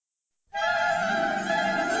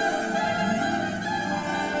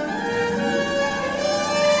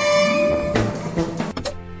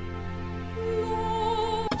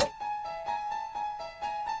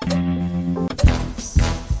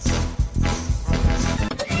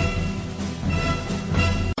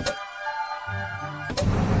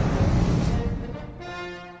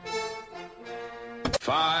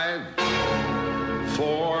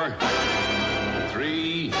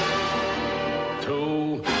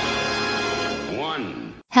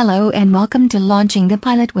Hello and welcome to Launching the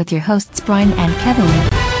Pilot with your hosts Brian and Kevin.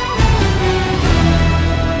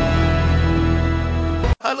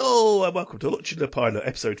 Hello and welcome to Launching the Pilot,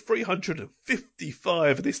 episode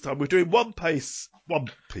 355. This time we're doing One Piece. I'll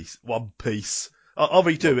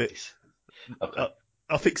redo it. Okay.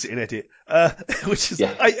 I'll fix it in edit. Which is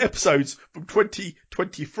 8 Yeah. episodes from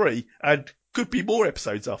 2023 and could be more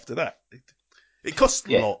episodes after that. It costs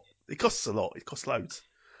a lot. It costs a lot. It costs loads.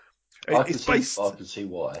 I can see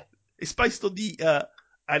why. It's based on the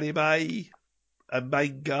anime and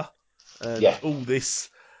manga and all this.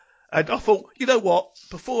 And I thought, you know what?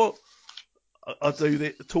 Before I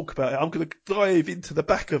talk about it, I'm going to dive into the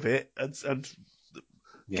back of it and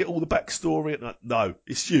get all the backstory. And no,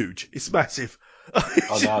 it's huge. It's massive.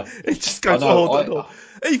 I know. It just goes on and on.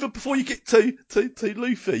 Even before you get to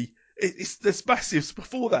Luffy, there's massives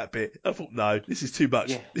before that bit. I thought, no, this is too much.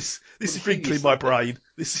 Yeah. This is wrinkling my brain.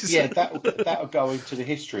 This is that'll go into the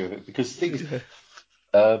history of it, because the thing is,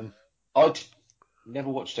 I'd never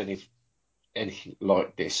watched anything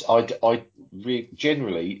like this. I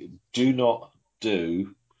generally do not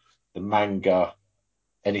do the manga,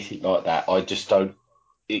 anything like that. I just don't.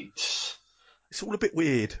 It's all a bit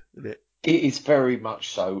weird, isn't it? It is very much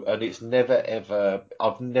so, and it's never ever.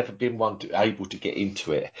 I've never been able to get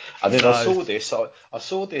into it. And then I saw this. I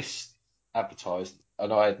saw this advertised,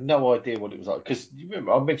 and I had no idea what it was like. Because you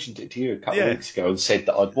remember, I mentioned it to you a couple of weeks ago and said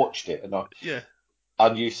that I'd watched it,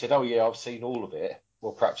 and you said, "Oh yeah, I've seen all of it.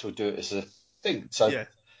 Well, perhaps we'll do it as a thing." So,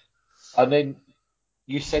 and then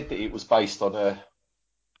you said that it was based on a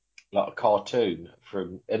cartoon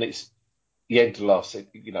and it's. The end of last,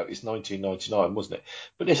 it's 1999, wasn't it?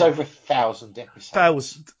 But there's over 1,000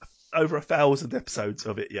 episodes. Over 1,000 episodes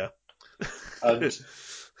of it, yeah. And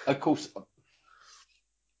of course.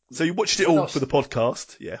 So you watched it all for the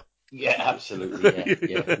podcast, yeah? Yeah, absolutely.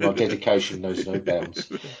 Yeah. My dedication knows no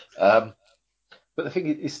bounds. But the thing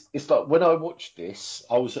is, it's like when I watched this,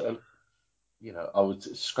 I was I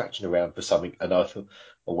was scratching around for something, and I thought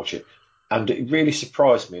I'll watch it, and it really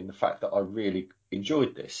surprised me in the fact that I really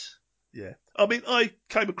enjoyed this. Yeah. I mean, I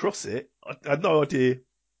came across it. I had no idea.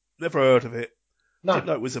 Never heard of it. No. Didn't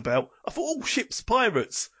know what it was about. I thought, ships,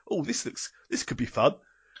 pirates. Oh, this could be fun.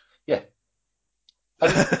 Yeah.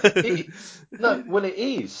 It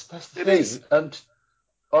is. That's the thing. Is. And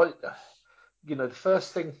the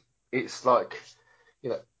first thing, it's like,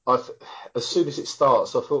 as soon as it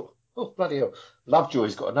starts, I thought, oh, bloody hell,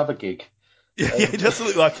 Lovejoy's got another gig. Yeah, it does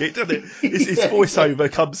look like it, doesn't it? His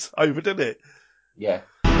voiceover comes over, doesn't it? Yeah.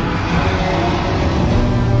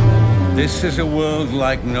 This is a world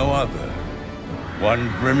like no other,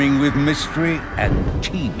 one brimming with mystery and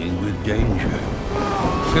teeming with danger,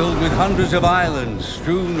 filled with hundreds of islands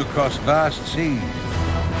strewn across vast seas.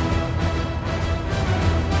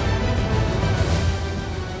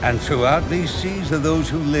 And throughout these seas are those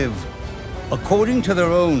who live according to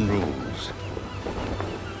their own rules,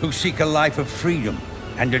 who seek a life of freedom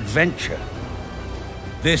and adventure.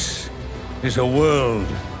 This is a world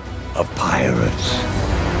of pirates.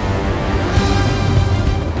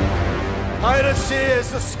 Piracy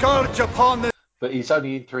is a scourge upon the... But he's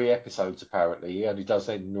only in 3 episodes, apparently. He only does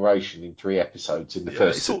the narration in 3 episodes in the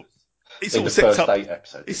first 8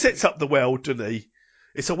 episodes. He sets up the world, doesn't he?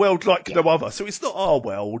 It's a world like no other. So it's not our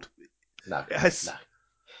world. No. It has some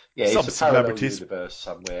it's a parallel universe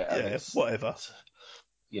somewhere. Yeah, whatever.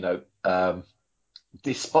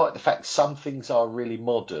 Despite the fact some things are really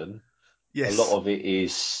modern, a lot of it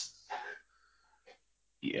is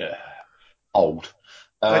old.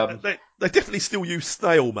 They definitely still use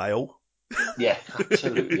snail mail. Yeah,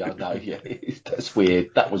 absolutely. I know. Yeah, that's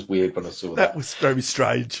weird. That was weird when I saw that. That was very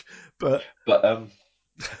strange. But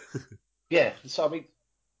yeah. So I mean,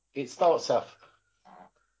 it starts off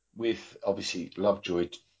with obviously Lovejoy,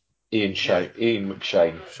 Ian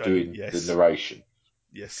McShane doing the narration.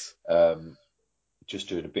 Yes. Just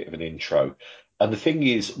doing a bit of an intro. And the thing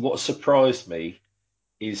is, what surprised me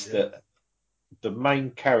is that the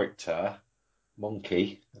main character,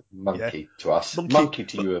 Monkey to us, Monkey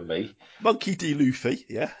to you and me. Monkey D. Luffy,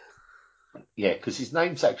 yeah. Yeah, because his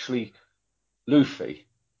name's actually Luffy.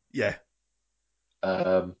 Yeah.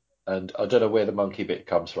 And I don't know where the monkey bit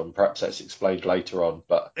comes from. Perhaps that's explained later on,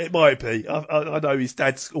 but... It might be. I know his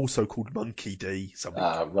dad's also called Monkey D. Something.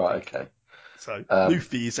 Ah, right, okay. So,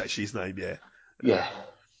 Luffy is actually his name, yeah. Yeah,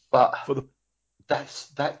 but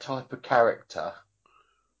that type of character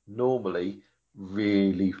normally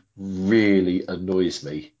really, really annoys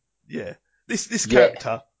me. Yeah. This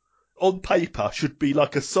character, on paper, should be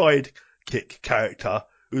like a sidekick character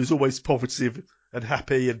who's always positive and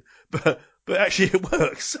happy, but actually it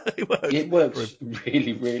works. It works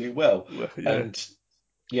really, really well. Yeah. And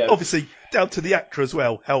obviously down to the actor as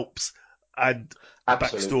well helps, and the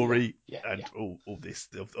backstory and all this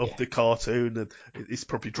of the cartoon, and it's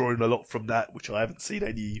probably drawing a lot from that, which I haven't seen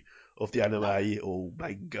any of the anime or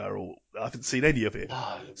manga, or I haven't seen any of it.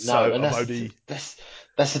 No, and that's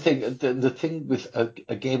the thing. The thing with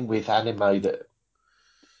again with anime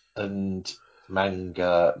and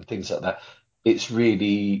manga and things like that, it's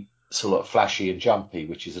really sort of flashy and jumpy,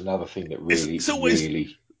 which is another thing that really it's always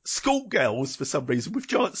really schoolgirls for some reason with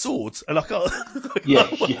giant swords, and I can't.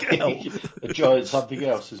 A giant something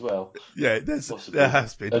else as well. Yeah, there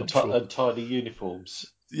has been, and tiny uniforms.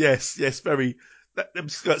 Yes, very. Them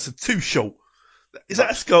skirts are too short. Is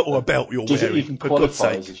that a skirt or a belt you're wearing? Does it even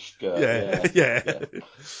qualify as a skirt? Yeah.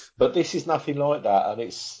 But this is nothing like that, and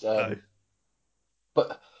it's. No.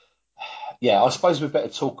 But yeah, I suppose we better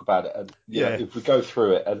talk about it, and you know, if we go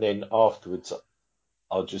through it, and then afterwards,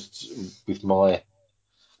 I'll just with my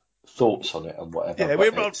thoughts on it and whatever.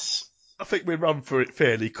 Yeah, I think we run through it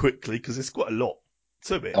fairly quickly because there's quite a lot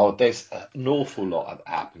to it. Oh, there's an awful lot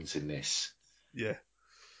that happens in this. Yeah.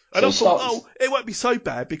 And I thought, it won't be so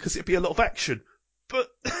bad because it'd be a lot of action. But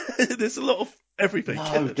there's a lot of everything.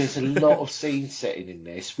 No, there's a lot of scene setting in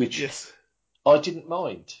this, which I didn't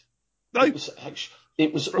mind. No. It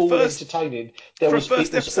was all entertaining. For a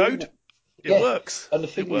first episode, it works. And the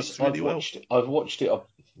thing is, really I've watched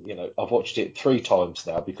it 3 times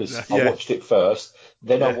now because I watched it first,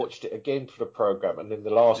 then I watched it again for the programme, and then the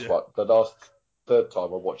last third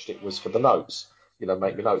time I watched it was for the notes,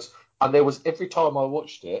 make me notes. And there was, every time I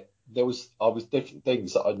watched it, there was different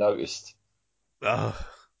things that I noticed. But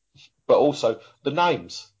also the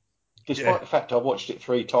names. Despite the fact I watched it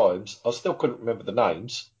 3 times, I still couldn't remember the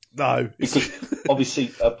names. No. Because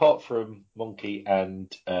obviously, apart from Monkey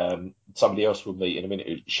and somebody else we'll meet in a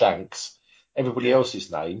minute, Shanks, everybody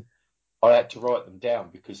else's name, I had to write them down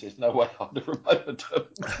because there's no way I'd have remembered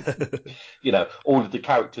them. All of the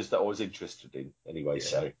characters that I was interested in anyway,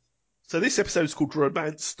 So this episode's called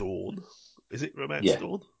Romance Dawn. Is it Romance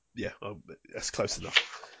Dawn? Yeah, that's close enough.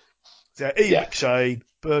 So Ian McShane,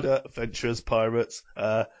 Birder, Adventures, Pirates,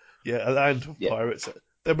 a land of pirates.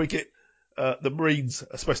 Then we get the Marines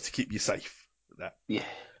are supposed to keep you safe.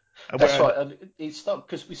 That's right. And it's not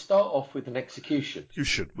because we start off with an execution.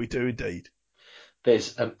 We do indeed.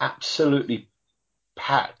 There's an absolutely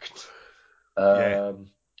packed,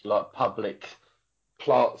 like public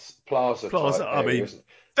plaza type area, isn't it?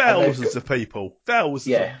 Thousands of people,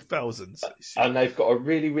 thousands. And they've got a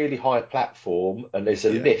really, really high platform, and there's a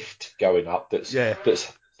lift going up that's sort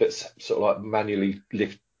of like manually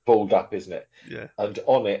pulled up, isn't it? Yeah. And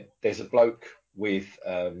on it, there's a bloke with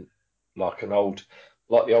like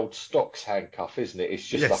the old stocks handcuff, isn't it? It's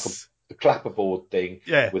just like a clapperboard thing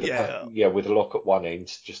with a lock at one end.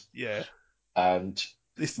 And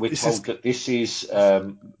we're told that this is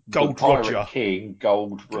Gold the Pirate Roger King,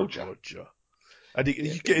 Gold Roger. And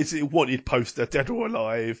you get his wanted poster, Dead or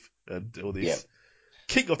Alive, and all this.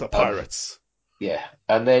 King of the Pirates.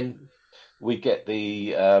 And then we get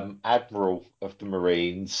the Admiral of the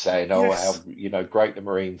Marines saying, how great the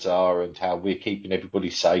Marines are and how we're keeping everybody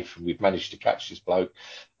safe, and we've managed to catch this bloke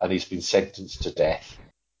and he's been sentenced to death.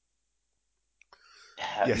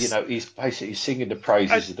 He's basically singing the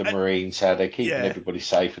praises of the Marines, how they're keeping everybody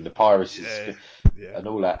safe, and the pirates and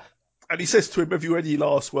all that. And he says to him, have you any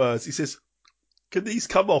last words? He says, can these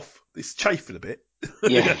come off? It's chafing a bit.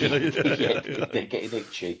 They're getting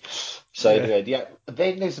itchy. So anyway,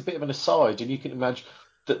 then there's a bit of an aside, and you can imagine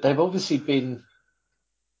that they've obviously been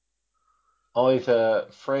either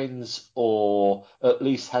friends or at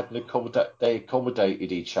least had they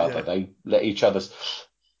accommodated each other. They let each other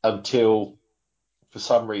until, for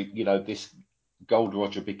some reason, this Gold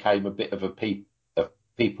Roger became a bit of a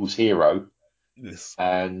people's hero. Yes.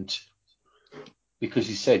 And because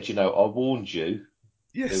he said, I warned you.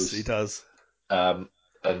 Yes, he does. And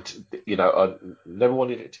I never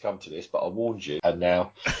wanted it to come to this, but I warned you. And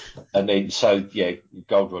now,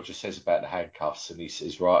 Gold Roger says about the handcuffs, and he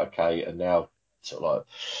says, right, okay. And now, sort of like,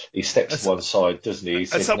 he steps to one side, doesn't he? He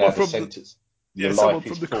says, now the sentence, your life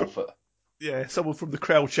is forfeit. Someone from the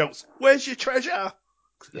crowd shouts, "Where's your treasure?"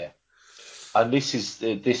 Yeah. And this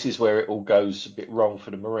is where it all goes a bit wrong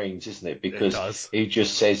for the Marines, isn't it? Because he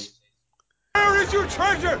just says, "Where is your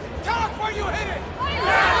treasure? Tell us where you hid it!"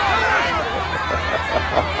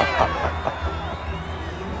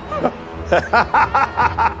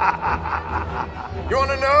 You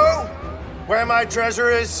want to know where my treasure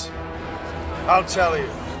is? I'll tell you.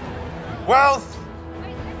 Wealth,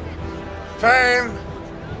 fame,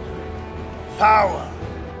 power.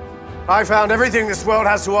 I found everything this world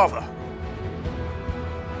has to offer.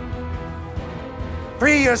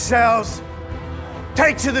 Free yourselves.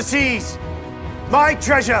 Take to the seas. My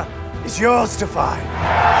treasure is yours to find.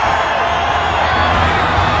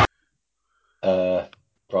 Right,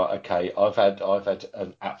 okay. I've had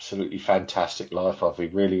an absolutely fantastic life. I've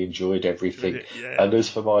really enjoyed everything. Yeah. And as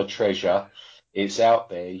for my treasure, it's out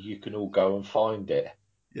there. You can all go and find it.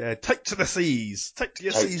 Yeah, take to the seas. Take to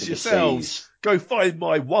your Take seas to the yourselves. seas. Go find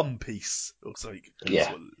my One Piece. Or something.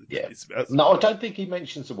 Yeah. No, I don't think he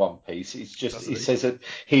mentions the One Piece. It's just he says that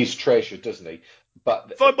his treasure, doesn't he?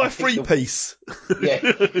 But find my piece. Yeah.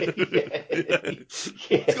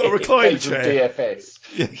 It's got a recliner chair. DFS.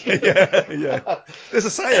 Yeah. There's a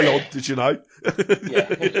sale on, did you know?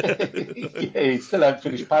 Yeah, he still hasn't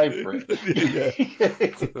finished paying for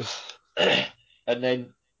it. And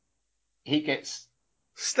then he gets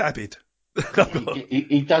stabbed.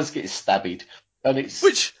 He does get stabbed, and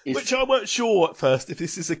which I weren't sure at first if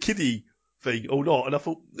this is a kiddie thing or not, and I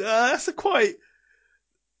thought that's a quite.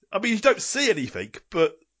 I mean, you don't see anything,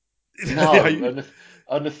 but no.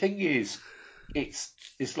 And the thing is, it's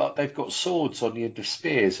like they've got swords on the end of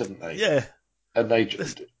spears, haven't they? Yeah. And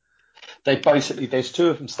they basically, there's two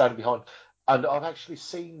of them standing behind, and I've actually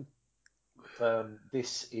seen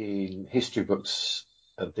this in history books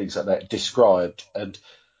and things like that described, and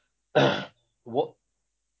what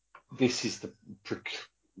this is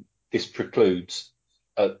this precludes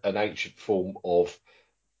an ancient form of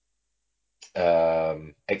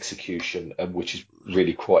execution, and which is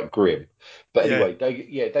really quite grim. But anyway,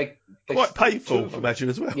 they quite painful, I imagine,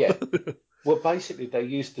 as well. Yeah. Well, basically, they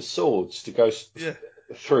used the swords to go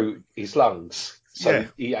through his lungs, so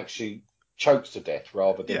he actually chokes to death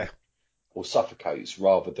rather than, or suffocates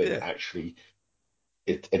rather than actually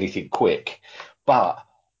anything quick. But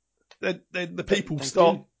then the people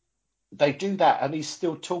start. They do that, and he's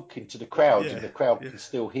still talking to the crowd, and the crowd can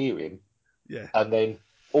still hear him. Yeah. And then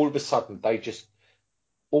all of a sudden, they just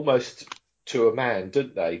almost to a man,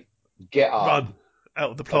 don't they? Get up, run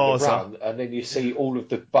out of the plaza, and then you see all of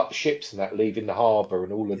the ships and that leaving the harbour,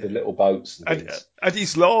 and all of the little boats and things. And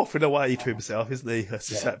he's laughing away to himself, isn't he? As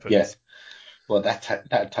this happens. Yeah. Well,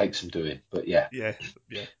 that takes some doing, but yeah. Yeah.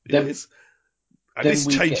 It is. And this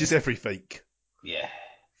changes everything. Yeah.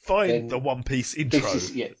 Find the One Piece intro.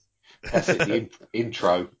 That's it, the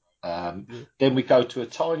intro. Then we go to a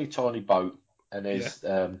tiny, tiny boat, and there's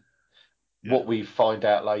what we find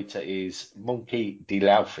out later is Monkey D.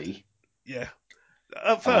 Luffy. Yeah.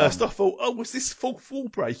 At first, I thought, was this fourth wall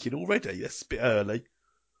breaking already? That's a bit early.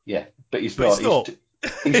 Yeah, but he's not.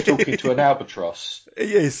 He's talking to an albatross.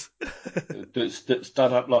 He is. that's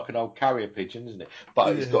done up like an old carrier pigeon, isn't it?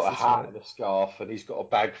 But he's got a hat and a scarf, and he's got a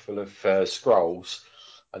bag full of scrolls,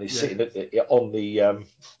 and he's sitting on the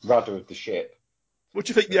rudder of the ship. What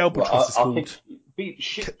do you think the albatross is called? I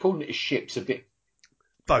think calling it a ship's a bit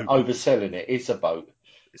boat. Overselling it. It's a boat.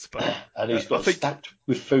 It's a boat. And he's got stacked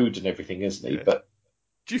with food and everything, isn't he? Yeah. But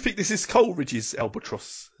do you think this is Coleridge's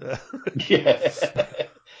albatross? Yeah.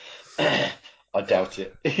 I doubt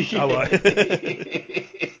it. Oh, right.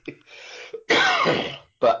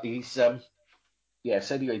 But he's so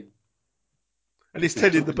anyway. And he's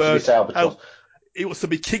telling the bird how he wants to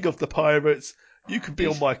be king of the pirates. You can be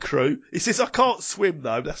on my crew. He says, I can't swim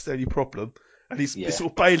though, that's the only problem. And he's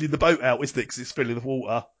sort of bailing the boat out, isn't it? Because it's filling with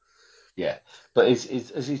water. Yeah, but as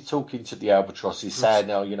he's talking to the albatross, he's saying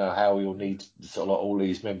now, how he'll need sort of like all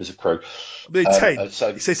these members of crew. 10.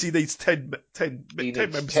 So he says he needs 10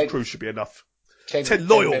 members of crew should be enough. 10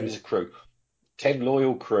 loyal members of crew. 10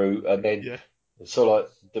 loyal crew, and then so like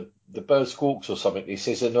the bird squawks or something. He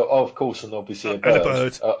says, of course, and obviously a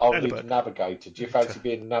bird. I'll need a navigator. Do you fancy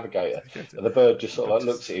being a navigator? And the bird just sort of like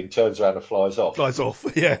looks at him, turns around and flies off.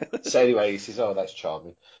 Yeah. So anyway, he says, that's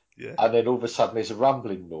charming. Yeah. And then all of a sudden there's a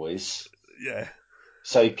rumbling noise. Yeah.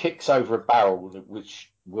 So he kicks over a barrel which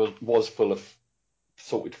was full of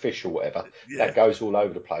salted fish or whatever. Yeah. That goes all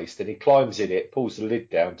over the place. Then he climbs in it, pulls the lid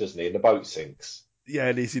down, doesn't he? And the boat sinks. Yeah,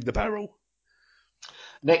 and he's in the barrel.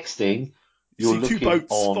 Next thing, you're looking two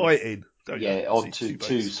boats fighting. Onto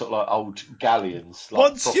two sort of like old galleons. Like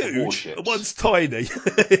one's huge warships. and one's tiny.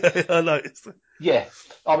 I know. Yeah,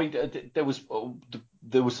 I mean, there was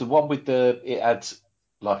the one with it had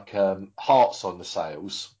like hearts on the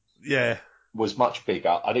sails. Yeah, was much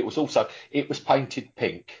bigger, and it was painted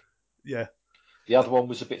pink. Yeah. The other one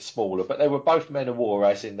was a bit smaller, but they were both men of war,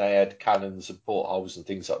 as in they had cannons and portholes and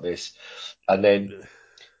things like this. And then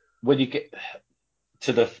when you get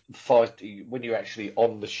to the fight, when you're actually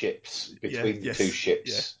on the ships, between the two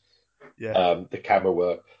ships, the camera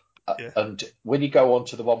work. And when you go on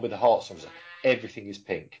to the one with the hearts on, everything is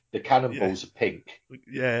pink. The cannonballs are pink.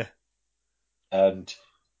 Yeah. And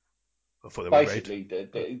I thought they basically,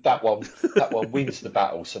 that one wins the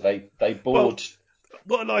battle. So they board.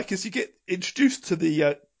 what I like is you get introduced to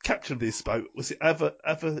the captain of this boat. Was it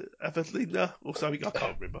Avelina or something? I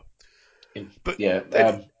can't remember. But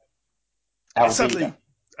then suddenly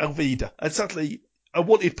Alvida, and suddenly a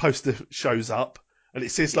wanted poster shows up, and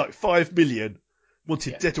it says like 5 million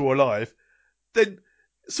wanted dead or alive. Then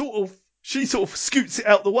she sort of scoots it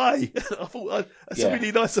out the way. I thought that's a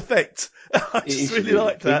really nice effect. I just really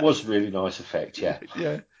liked that. It was really nice effect, yeah.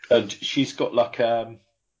 Yeah. And she's got like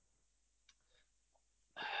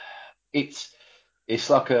it's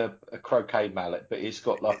like a croquet mallet, but it's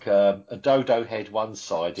got like a dodo head one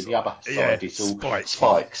side, and the other side is all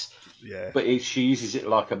spikes. Yeah. But she uses it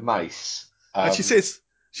like a mace. And she says,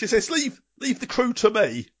 leave the crew to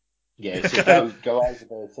me. Yeah, so go over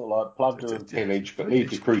there, sort of like plunder and pillage, but leave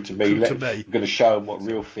the crew to me. I'm going to show them what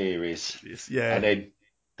real fear is. Yeah. And then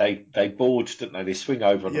they board, don't they? They swing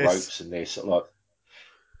over on the ropes, and they're sort of like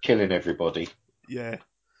killing everybody. Yeah.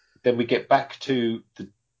 Then we get back to the.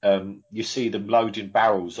 You see them loading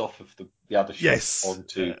barrels off of the other ship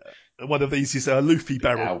onto. One of these is a Luffy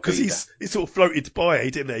barrel because he's sort of floated by,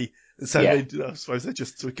 didn't he? And so I suppose they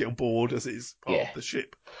just took it on board as it is part of the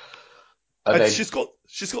ship. And then, she's got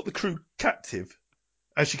the crew captive,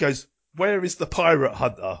 and she goes, "Where is the pirate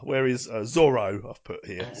hunter? Where is Zorro?" I've put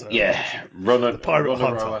here. So, the pirate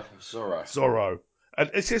hunter, Zorro. And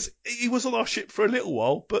it says he was on our ship for a little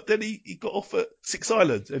while, but then he got off at 6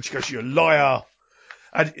 Islands. And she goes, "You're a liar."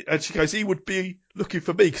 And she goes, "He would be looking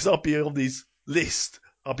for me because I'll be on his list.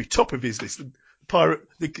 I'll be top of his list." And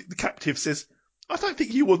the captive says, "I don't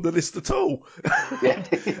think you on the list at all."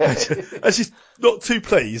 And she's not too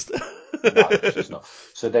pleased. No, she's not.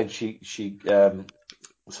 So then she sort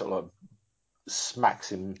of like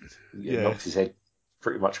smacks him, knocks his head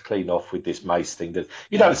pretty much clean off with this mace thing. That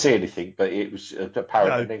you don't see anything, but it was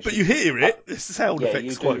apparent. No, but you hear it. The sound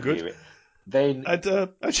effect's quite good. Hear it. Then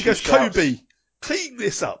and she goes, shouts, "Kobe, clean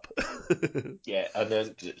this up." And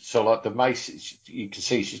then so like the mace, you can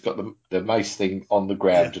see she's got the mace thing on the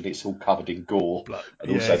ground, and it's all covered in gore,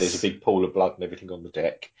 and also there's a big pool of blood and everything on the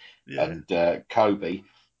deck. And Kobe,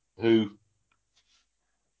 who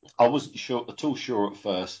I wasn't at all sure at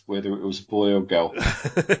first whether it was a boy or girl,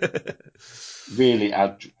 really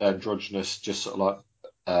androgynous, just sort of like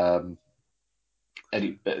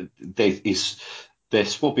they're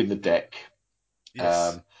swabbing the deck.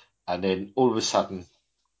 And then all of a sudden,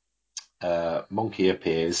 Monkey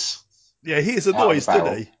appears. Yeah, he hears a noise,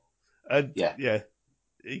 doesn't he? And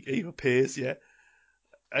he appears. Yeah,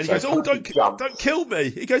 and he goes, "Oh, don't kill me!"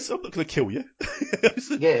 He goes, "I'm not going to kill you."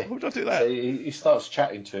 Why would I do that? So he starts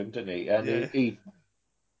chatting to him, doesn't he? And he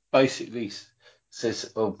basically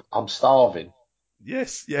says, "Oh, I'm starving."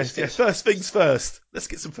 Yes. First things first. Let's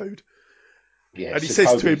get some food. Yeah, and he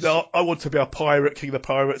says to him that I want to be a pirate, king of the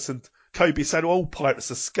pirates, and Kobe said, "All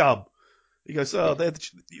pirates are scum." He goes,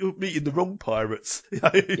 "You're meeting the wrong pirates."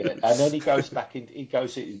 And then he goes back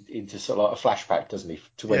into sort of like a flashback, doesn't he,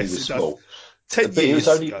 to when he was small. 10 years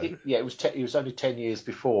ago. He was only 10 years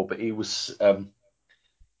before, but he was.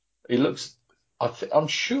 He looks. I'm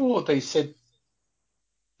sure they said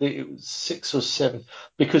that it was 6 or 7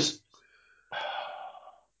 because.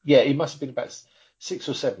 Yeah, he must have been about 6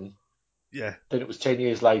 or 7. Yeah. Then it was 10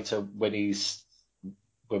 years later when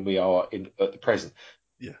we are at the present.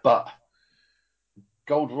 Yeah. But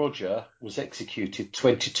Gold Roger was executed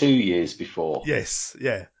 22 years before. Yes.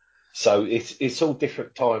 Yeah. So it's all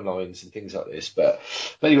different timelines and things like this. But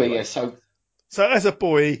anyway, So as a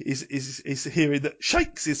boy, he's hearing that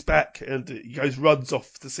Shanks is back, and he runs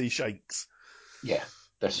off to see Shanks. Yeah,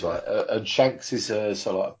 that's right. And Shanks is sort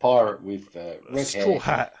of like a pirate with red straw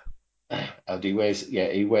hat. And he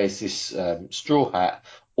wears this straw hat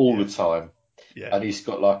all the time. Yeah. And he's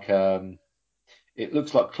got like it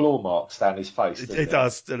looks like claw marks down his face. It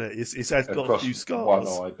does, doesn't it? His head's got a few scars. One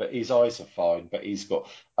eye, but his eyes are fine. But he's got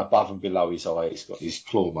above and below his eye, he's got these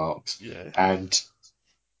claw marks. Yeah. And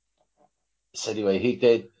so anyway,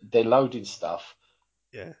 they're loading stuff.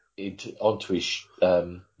 Yeah. Onto his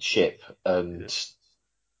ship, and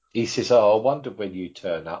he says, "Oh, I wonder when you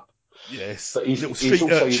turn up." Yes. But little street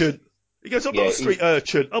urchin. He goes, "I'm not a street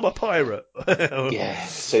urchin. I'm a pirate." Yeah.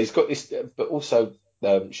 So he's got this, but also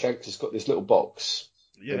Shanks has got this little box.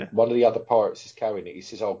 Yeah. One of the other pirates is carrying it. He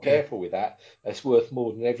says, "Oh, careful with that. That's worth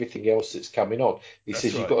more than everything else that's coming on." He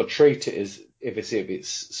says, "You've got to treat it as if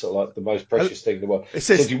it's sort of like the most precious thing in the world." It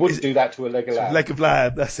says you wouldn't do that to a leg of lamb. Leg of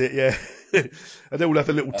lamb, that's it. Yeah. And they all have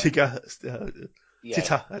a little titter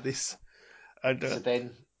at this. And so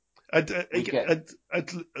then. And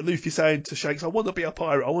Luffy saying to Shanks, "I want to be a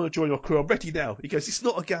pirate. I want to join your crew. I'm ready now." He goes, "It's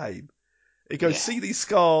not a game." He goes, "See these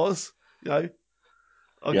scars? I've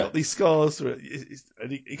got these scars." And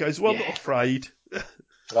he goes, "Well, I'm not afraid."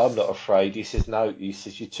 I'm not afraid. He says, no, he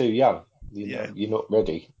says, you're too young. You're not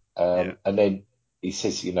ready. And then he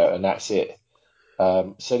says, and that's it.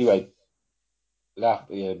 So anyway,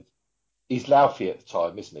 he's Laufey at the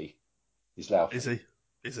time, isn't he? He's Laufey.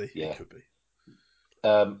 Is he? Yeah. He could be.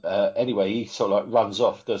 Anyway, he sort of like runs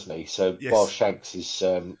off, doesn't he? So while Shanks is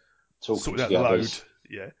talking sorting to out the load. others,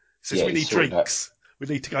 Yeah. He says, we need drinks. We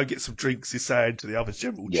need to go get some drinks, he's saying to the others,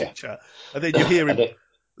 general chit-chat. And then you hear him,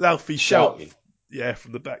 Laufey shouting. Yeah,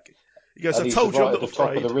 from the back. He goes, I told you I'm not afraid.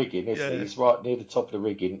 Right at the top of the rigging, isn't he? He's right near the top of the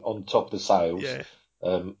rigging, on top of the sails,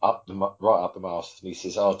 right up the mast. And he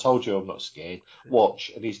says, I told you I'm not scared.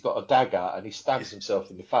 Watch. And he's got a dagger and he stabs himself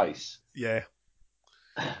in the face. Yeah.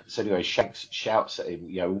 So anyway, Shanks shouts at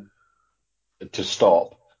him, to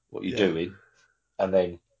stop what you're doing. And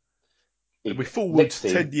then... we forward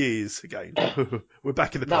 10 years again. We're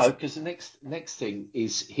back in the present. No, because the next thing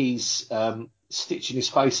is he's stitching his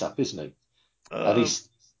face up, isn't he? And he's...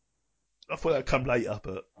 I thought that'd come later,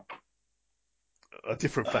 but a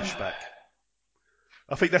different flashback.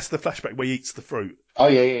 I think that's the flashback where he eats the fruit. Oh,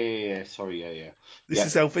 yeah. Sorry, yeah. This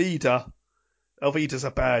is Alvida. Alvida's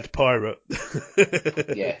a bad pirate.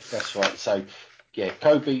 Yeah, that's right. So,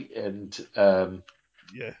 Kobe and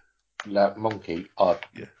Monkey are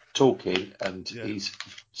talking, and he's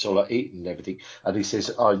sort of like eating and everything, and he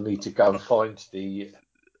says, I need to go and find the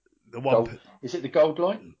gold. Is it the gold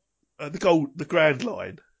line? The Grand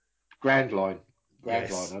Line. Grand Line.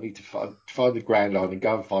 I need to find the Grand Line and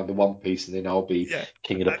go and find the One Piece, and then I'll be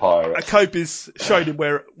king of the pirates. And Kobe's showing him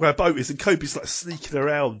where a boat is, and Kobe's like sneaking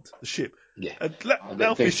around the ship. Yeah. And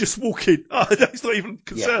Laufey's just walking. Oh, no, he's not even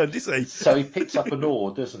concerned, is he? So he picks up an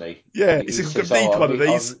oar, doesn't he? Yeah, he says, I'm going to need one of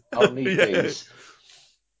these. I'll need these.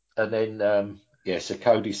 And then, so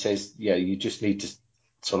Cody says, you just need to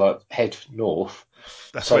sort of like head north.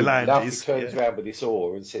 That's where land is. Luffy turns around with his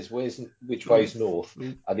oar and says, which way's north?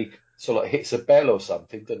 And he sort of like hits a bell or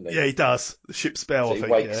something, doesn't he? Yeah, he does. The ship's bell, so I think.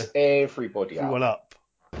 He wakes everybody up.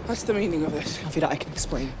 What's the meaning of this? Alvida, I can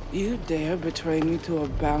explain. You dare betray me to a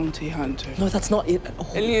bounty hunter? No, that's not it. Oh.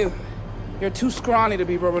 And you're too scrawny to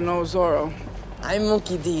be Robert Zoro. I'm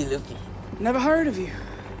Monkey D, Luffy. Never heard of you.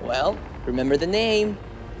 Well, remember the name.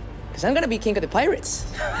 Because I'm going to be king of the pirates.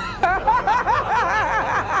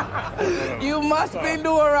 You must be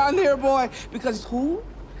new around here, boy. Because who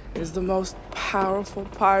is the most powerful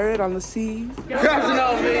pirate on the seas? Captain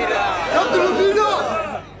Alvida!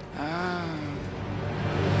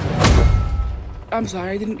 I'm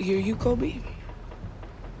sorry, I didn't hear you, Kobe.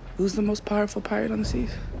 Who's the most powerful pirate on the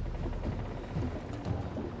seas?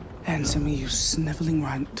 Answer me, you sniveling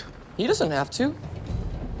runt. He doesn't have to.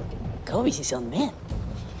 Kobe's his own man.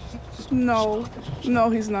 No,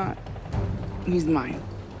 he's not. He's mine.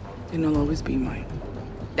 And he'll always be mine.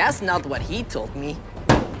 That's not what he told me.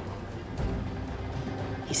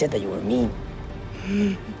 He said that you were mean.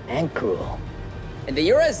 And cruel. And that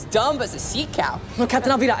you're as dumb as a sea cow. No,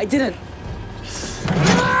 Captain Alvida, I didn't.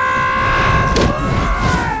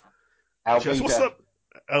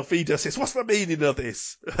 Alvida says, what's the meaning of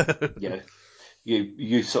this?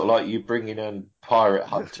 You sort of like, you bringing in pirate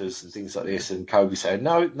hunters and things like this, and Kobe saying,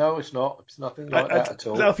 no, it's not. It's nothing like that at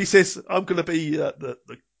all. Luffy says, I'm going to be the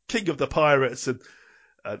king of the pirates, and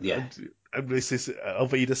this is,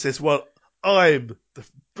 Alvida says, well, I'm the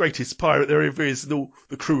greatest pirate there ever is, and all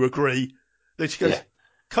the crew agree. Then she goes,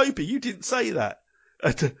 Kobe, you didn't say that.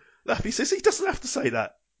 And Luffy says, he doesn't have to say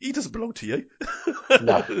that. He doesn't belong to you.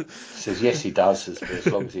 No. He says, yes, he does, as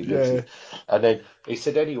long as he lives. And then he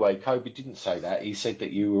said, anyway, Kobe didn't say that. He said that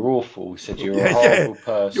you were awful. He said you were a horrible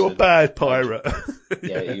person. You're a bad pirate.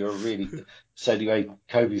 You're a really... So anyway,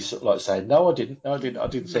 Kobe's sort of like saying, no, I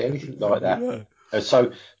didn't say anything like that. And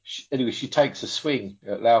so, anyway, she takes a swing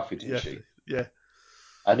at Luffy, didn't she? Yeah.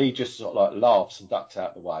 And he just sort of like laughs and ducks out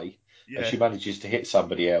of the way. And she manages to hit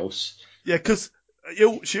somebody else. Yeah, because...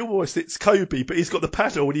 she almost hits Kobe, but he's got the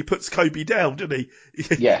paddle and he puts Kobe down, doesn't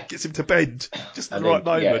he? Gets him to bend just at the right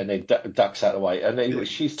moment. Yeah, and then ducks out of the way. And then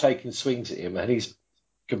she's taking swings at him and he's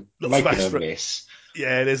making her miss.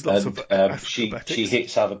 Yeah, there's lots of she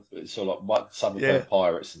hits other sort of like some of her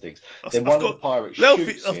pirates and things. Then one of the pirates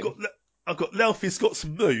shoots him. I've got Luffy's got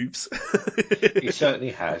some moves. He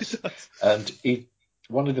certainly has. And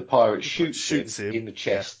one of the pirates shoots him in the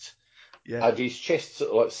chest. Yeah. And his chest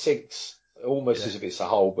sort of like sinks almost as if it's a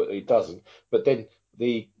hole, but it doesn't. But then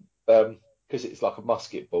because it's like a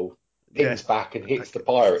musket ball, pings back and hits the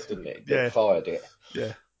pirate, doesn't it? That fired it.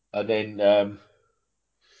 Yeah. And then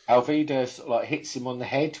Alvida sort of like hits him on the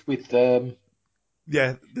head with the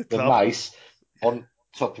mace on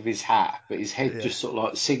top of his hat, but his head just sort of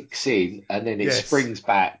like sinks in, and then it springs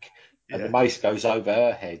back, and the mace goes over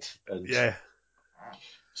her head. And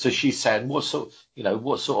So she's saying, what sort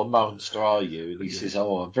of monster are you? And he says,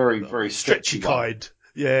 oh, a very, very stretchy kind.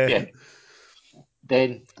 One. Yeah.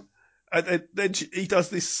 Then he does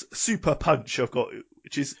this super punch I've got,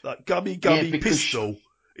 which is like gummy pistol.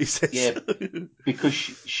 He says, because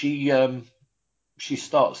she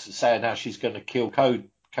starts saying how she's going to kill Cody,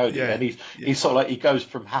 and he's sort of like, he goes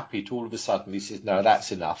from happy to all of a sudden he says, no,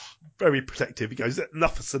 that's enough. Very protective. He goes,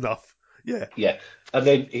 enough is enough. Yeah. Yeah. And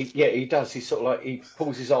then he does. He sort of like, he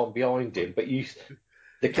pulls his arm behind him, but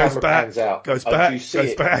the camera pans out. Goes back. You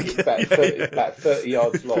see back. About 30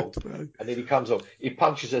 yards long. And then he comes on. He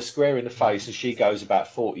punches her square in the face, and she goes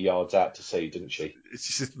about 40 yards out to sea, doesn't she?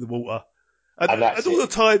 She's just in the water. And all the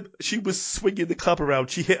time she was swinging the club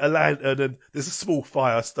around, she hit a lantern, and there's a small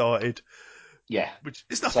fire started. Yeah. Which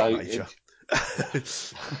is nothing major.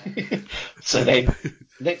 So then,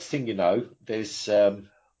 next thing you know, there's...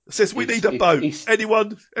 It says, we need a boat.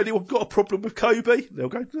 Anyone got a problem with Kobe? They'll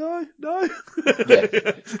go, no. Yeah.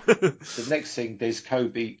 The next thing, there's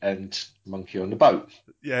Kobe and Monkey on the boat.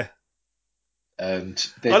 Yeah. And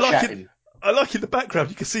they're chatting. I like in the background,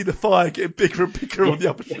 you can see the fire getting bigger and bigger on the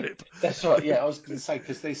other ship. That's right, yeah, I was going to say,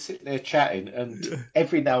 because they sit there chatting, and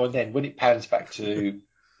every now and then, when it pans back to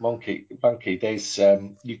Monkey, there's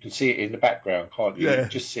you can see it in the background, can't you? Yeah. You can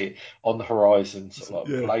just see it on the horizon, sort of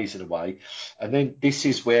like blazing away. And then this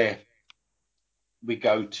is where we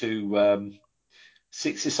go to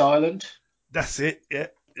Sixes Island. That's it, yeah.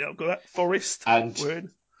 I've got that forest. And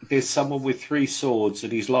there's someone with 3 swords,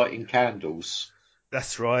 and he's lighting candles.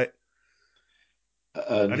 That's right.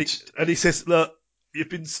 And he says, look, you've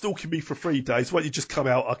been stalking me for 3 days. Why don't you just come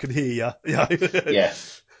out? I can hear you. Yeah,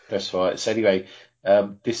 that's right. So anyway,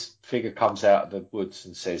 this figure comes out of the woods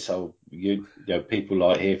and says, "Oh, you know, people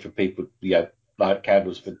light here for people, light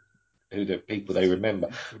candles for the people they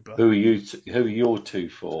remember. Who are you? Who are your 2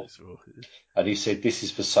 for?" And he said, "This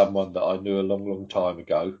is for someone that I knew a long, long time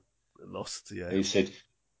ago." Lost, yeah.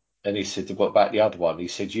 And he said, "What about the other one?" He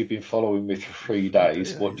said, "You've been following me for 3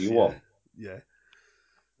 days. What do you want?" Yeah.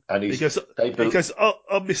 And he goes,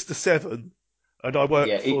 I'm Mr. Seven, and I work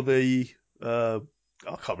for the, I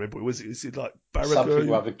can't remember what it was. Is it like Barragal? Something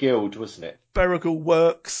like a guild, wasn't it? Barragal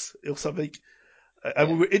Works or something.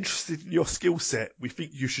 And we were interested in your skill set. We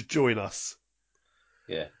think you should join us.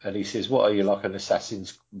 Yeah. And he says, "What are you, like an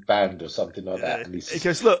assassin's band or something like that?" And he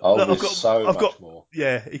goes, look, I've got much more.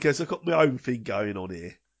 Yeah. He goes, I've got my own thing going on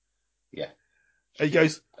here. Yeah. And he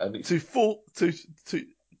goes, to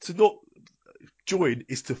not join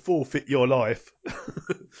is to forfeit your life.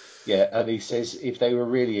 Yeah, and he says if they were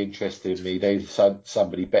really interested in me, they'd send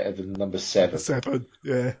somebody better than number 7. 7,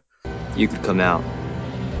 yeah. You could come out.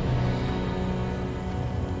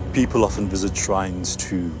 People often visit shrines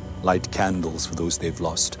to light candles for those they've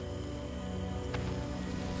lost.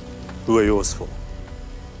 Who are yours for?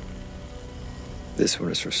 This one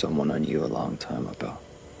is for someone I knew a long time ago.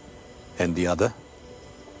 And the other?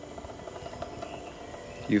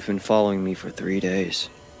 You've been following me for 3 days.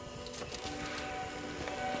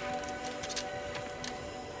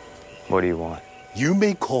 What do you want? You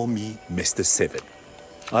may call me Mr. Seven.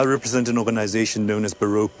 I represent an organization known as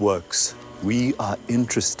Baroque Works. We are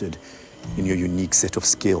interested in your unique set of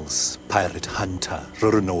skills, Pirate Hunter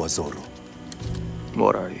Roronoa Zoro.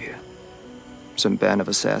 What are you? Some band of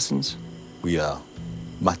assassins? We are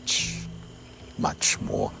much, much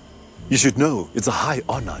more. You should know, it's a high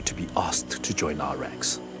honor to be asked to join our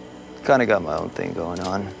ranks. Kinda got my own thing going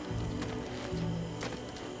on.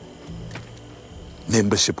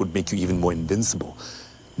 Membership would make you even more invincible,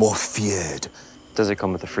 more feared. Does it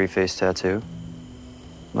come with a free face tattoo?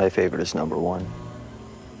 My favorite is number 1.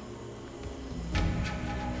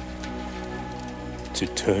 To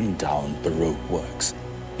turn down Baroque Works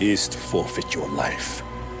is to forfeit your life.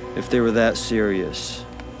 If they were that serious,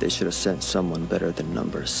 they should have sent someone better than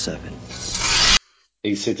number 7.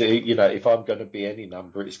 He said, if I'm going to be any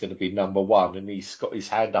number, it's going to be number 1. And he's got his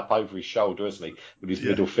hand up over his shoulder, hasn't he? With his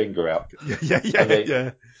middle finger out.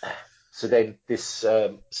 Yeah. So then this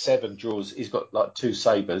 7 draws, he's got like 2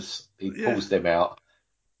 sabres. He pulls them out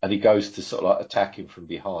and he goes to sort of like attack him from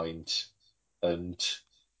behind. And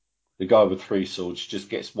the guy with 3 swords just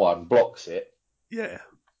gets one, blocks it. Yeah.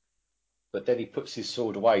 But then he puts his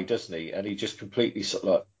sword away, doesn't he? And he just completely sort of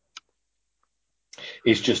like,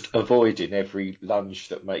 is just avoiding every lunge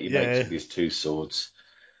that he makes with his 2 swords.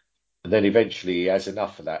 And then eventually he has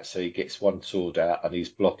enough of that, so he gets one sword out and he's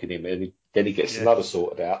blocking him, and then he gets another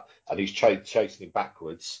sword out and he's chasing him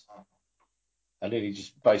backwards. And then he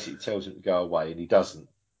just basically tells him to go away, and he doesn't.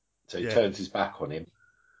 So he turns his back on him,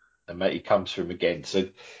 and he comes for him again. So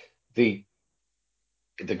the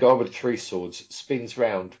the guy with the 3 swords spins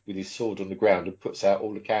round with his sword on the ground and puts out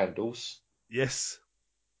all the candles. Yes.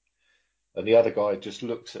 And the other guy just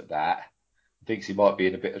looks at that, thinks he might be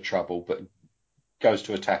in a bit of trouble, but goes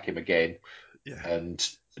to attack him again. Yeah. And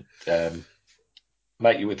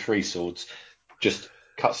Matey with 3 swords just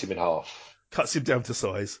cuts him in half. Cuts him down to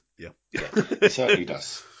size. Yeah. Yeah, he certainly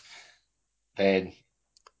does. Then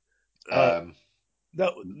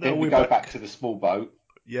then we go back to the small boat.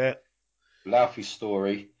 Yeah. Luffy's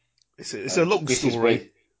story. It's a long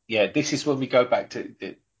story. This is when we go back to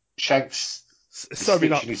Shanks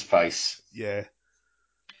stitching his face. Yeah.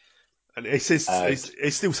 And he says,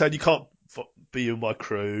 he's still saying, you can't be in my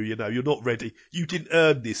crew, you're not ready. You didn't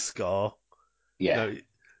earn this scar. Yeah.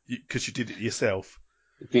 Because you did it yourself.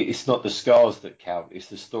 It's not the scars that count, it's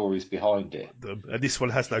the stories behind it. And this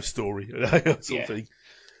one has no story, sort of thing.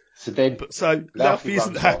 So Luffy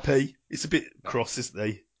isn't happy. Off. It's a bit cross, isn't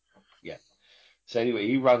he? Yeah. So anyway,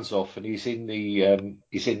 he runs off and he's in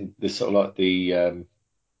the sort of like the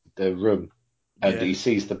room, and he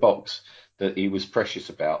sees the box that he was precious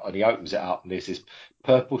about, and he opens it up, and there's this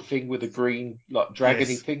purple thing with a green like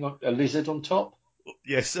dragony thing, a lizard on top.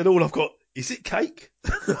 Yes, and all I've got is it cake?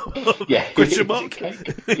 Yeah. Question mark. Is it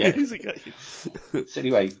cake? Yeah. Is it cake? So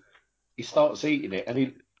anyway, he starts eating it,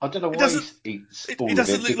 and I don't know why he eats all of it. It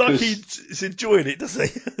doesn't look like he's enjoying it, does he?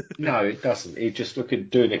 No, it doesn't. He's just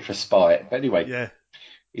doing it for spite. But anyway,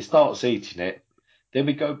 he starts eating it. Then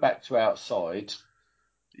we go back to outside,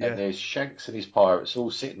 and there's Shanks and his pirates all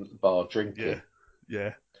sitting at the bar drinking.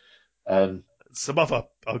 Yeah. Some other,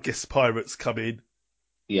 I guess, pirates come in.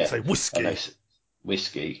 Yeah. Say whiskey.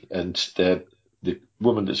 Whiskey, and the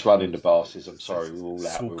woman that's running the bar says, "I'm sorry, we're all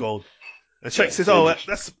out." It's all gone. And Shanks says, "Oh,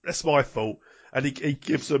 that's my fault," and he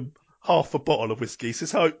gives them half a bottle of whiskey. He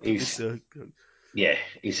says, "Hope." He says,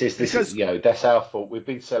 "This is that's our fault. We've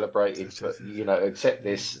been celebrating, but accept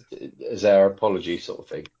this as our apology, sort of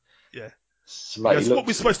thing." Yeah. So he goes, what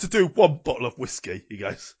we're supposed to do? 1 bottle of whiskey. He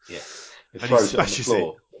goes. Yeah. And he smashes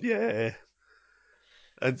it. Yeah.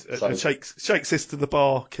 And Shanks says to the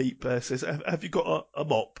barkeeper, says, "Have you got a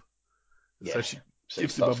mop?" Yeah. So she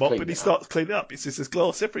gives him a mop, and he starts cleaning up. He says, "There's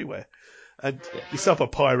glass everywhere." And this other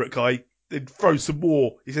pirate guy then throws some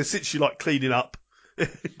more. He says, "Since you like cleaning up,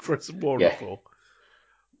 throw some more on the floor."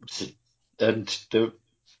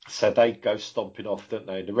 So they go stomping off, don't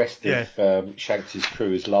they? The rest of Shanks'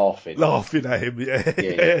 crew is laughing at him.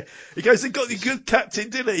 Yeah. He goes, "He got you good,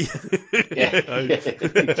 Captain, didn't he?" He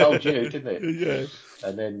told you, didn't it? Yeah.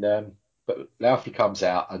 And then, but Luffy comes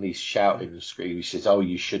out and he's shouting and screaming. He says, "Oh,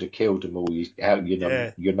 you should have killed them all.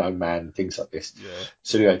 You're no man." Things like this. Yeah.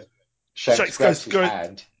 So anyway, Shanks grabs his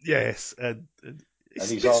hand. Yes, and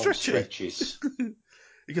his arm stretches.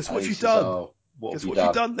 He goes, "What have you done?" What have you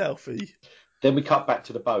done, Luffy? Then we cut back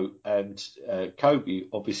to the boat, and Kobe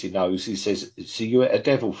obviously knows. He says, "So you ate a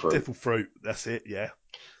devil fruit?" Devil fruit, that's it, yeah.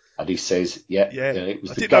 And he says, "Yeah, it was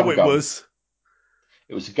I the didn't gum know what gum. it was.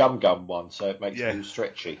 It was a gum one, so it makes it all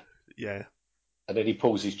stretchy." Yeah. And then he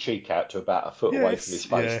pulls his cheek out to about a foot away from his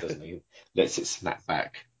face, doesn't he? Lets it snap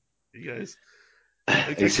back. He goes.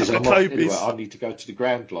 He says, "I'm off anyway. I need to go to the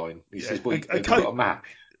Ground Line." He says, "Well, have you got a map?"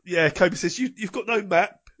 Yeah, Kobe says, "You've got no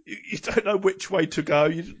map. You don't know which way to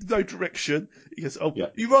go. No direction." He goes, "Oh,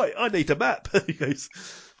 you're right. I need a map." He goes.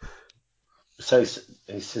 So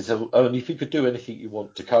he says, "Oh, and if you could do anything you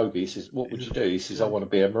want to Kobe," he says, "What would you do?" He says, "I want to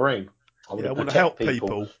be a Marine. I want to help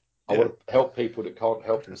people. I want to help people that can't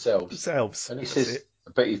help themselves." And he says,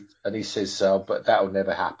 "But that'll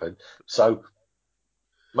never happen." So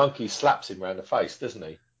Monkey slaps him round the face, doesn't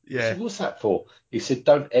he? Yeah. He said, "What's that for?" He said,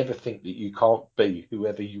 "Don't ever think that you can't be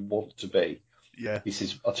whoever you want to be." Yeah. He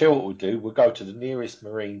says, "I'll tell you what we'll do. We'll go to the nearest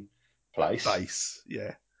marine base.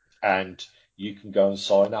 Yeah. And you can go and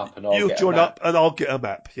sign up, and I'll join up, and I'll get a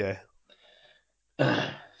map." Yeah.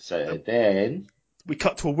 So then we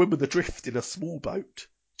cut to a woman adrift in a small boat.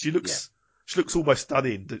 She looks almost done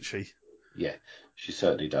in, doesn't she? Yeah, she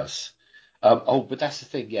certainly does. But that's the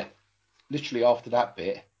thing. Yeah, literally after that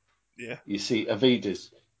bit, you see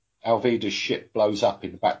Alvida's ship blows up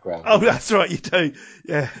in the background. Oh, that's right, you do.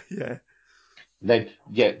 Yeah. And then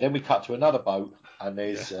we cut to another boat, and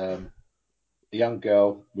there's a young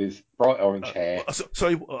girl with bright orange hair.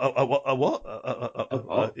 Sorry, what?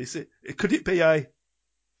 Is it? Could it be a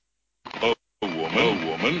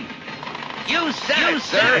woman? You said it,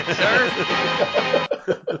 sir.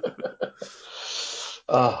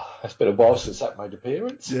 It's been a while since that made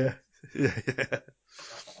appearance. Yeah.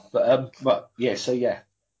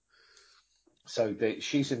 So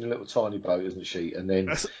she's in a little tiny boat, isn't she? And then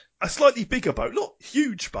a slightly bigger boat, not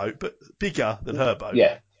huge boat, but bigger than her boat.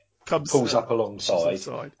 Yeah, pulls up alongside,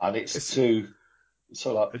 and it's two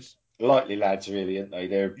sort of likely lads, really, aren't they?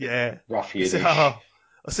 They're ruffianish.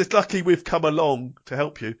 I said, lucky we've come along to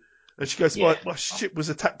help you. And she goes, my ship was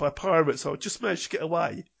attacked by pirates, so I just managed to get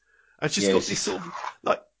away. And she's got this sort of,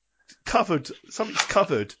 like, something's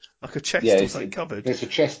covered, like a chest or something covered. There's a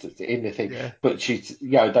chest in the thing. Yeah. But she's,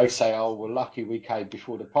 they say, oh, we're lucky we came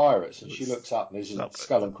before the pirates. And she looks up and there's a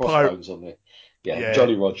skull and crossbones on there. Yeah,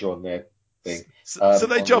 Jolly Roger on there thing. So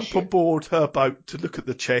they jump on board her boat to look at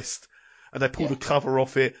the chest, and they pull the cover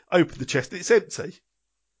off it, open the chest, and it's empty.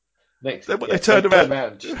 Next, they turn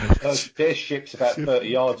around. Their ship's about 30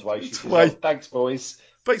 yards away. She says, oh, thanks, boys.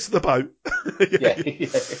 Thanks for the boat.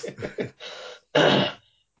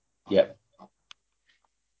 Yeah.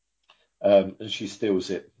 And she steals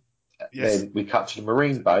it. Yes. Then we cut to the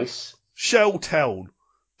marine base. Shell Town.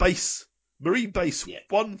 Marine base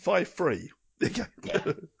 153.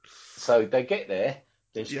 So they get there.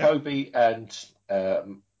 There's Kobe and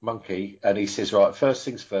Monkey, and he says, right, first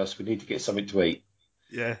things first, we need to get something to eat.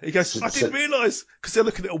 Yeah, he goes, I didn't realise, because they're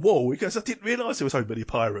looking at a wall, he goes, I didn't realise there were so many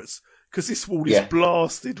pirates, because this wall is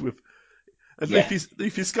blasted with... And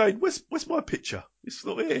Luffy's going, where's my picture? It's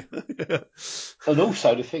not here. And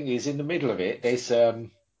also, the thing is, in the middle of it, there's a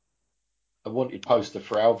wanted poster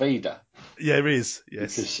for Alvida. Yeah, there is,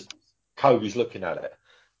 yes. Because Kobe's looking at it.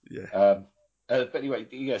 Yeah. But anyway,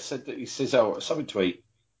 he says, oh, something to eat.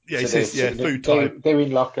 Yeah, he says, food time. They're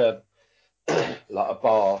in like a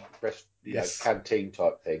bar, canteen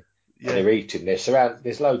type thing. Yeah. And they're eating.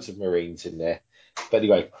 There's loads of Marines in there. But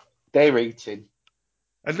anyway, they're eating.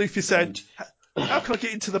 And Luffy said, how can I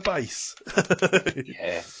get into the base?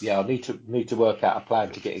 I need to work out a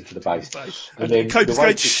plan to get into the base. And then the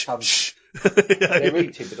waitress comes. They're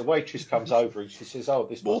eating, but the waitress comes over and she says, oh,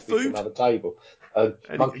 this must be for another table. And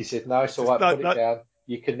Monkey said, no, it's all right, put it down.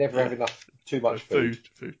 You can never have too much food.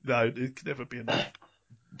 No, it can never be enough.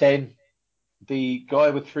 Then the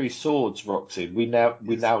guy with 3 swords rocks in. We now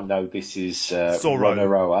know this is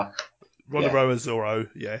Roniroa. Roniroa Zoro,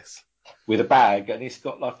 yes. With a bag, and it's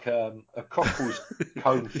got like a cockle's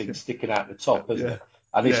cone thing sticking out the top, isn't it?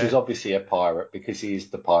 And this is obviously a pirate because he is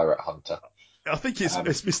the pirate hunter. I think it's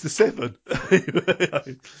Mr. Seven.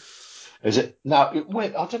 Is it? No, I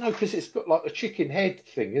don't know, because it's got like a chicken head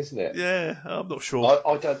thing, isn't it? Yeah, I'm not sure.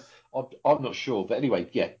 I'm not sure, but anyway,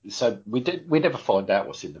 So we never find out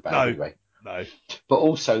what's in the bag anyway. No. But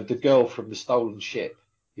also the girl from the stolen ship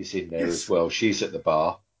is in there as well. She's at the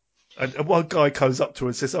bar. And one guy comes up to her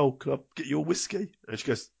and says, oh, can I get you a whiskey? And she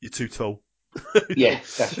goes, you're too tall. Yeah,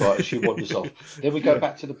 that's right. She wanders off. Then we go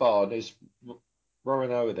back to the bar, and there's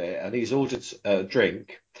Rowan over there, and he's ordered a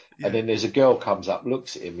drink. Yeah. And then there's a girl comes up,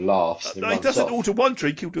 looks at him, laughs, and he doesn't order one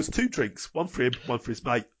drink, he orders 2 drinks. One for him, one for his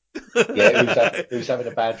mate. He was having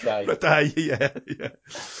a bad day. Yeah.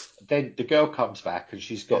 Then the girl comes back, and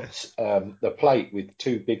she's got the plate with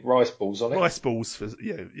 2 big rice balls on it. Rice balls,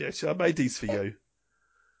 so I made these for you.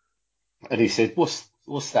 And he said, what's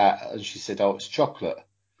that? And she said, oh, it's chocolate.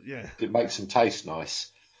 Yeah. It makes them taste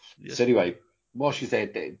nice. Yeah. So anyway, while she's there,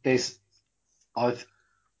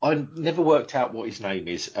 I never worked out what his name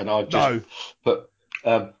is, and I don't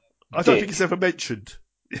think it's ever mentioned.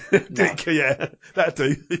 Dick, that'd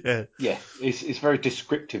do. Yeah, it's very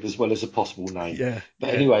descriptive as well as a possible name. Yeah.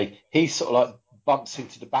 But anyway, he sort of like bumps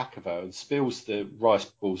into the back of her and spills the rice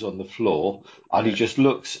balls on the floor, and he just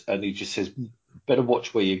looks and he just says, better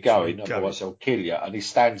watch where you're going, otherwise I'll kill you. And he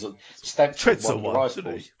stamps on one of the rice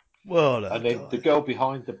balls. Well, and then the girl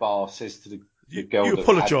behind the bar says to the girl you that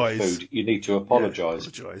apologise. Had the food, you need to apologise.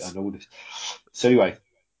 And all this. So anyway.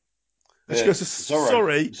 And she goes,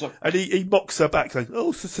 sorry. And he mocks her back, saying,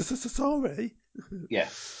 oh, sorry. Yeah.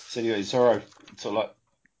 So anyway, Zorro sort of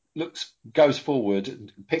like goes forward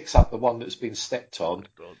and picks up the one that's been stepped on,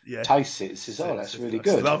 tastes it, says, oh, that's really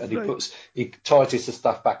good. Lovely. And he tidies the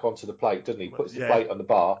stuff back onto the plate, doesn't he? Puts the plate on the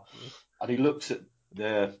bar, and he looks at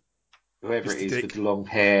whoever Mr. it is Dick. with the long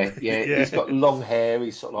hair. Yeah, he's got long hair.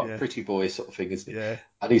 He's sort of like a pretty boy sort of thing, isn't he? Yeah.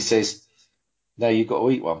 And he says, no, you've got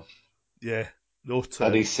to eat one. Yeah.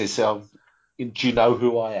 And he says, do you know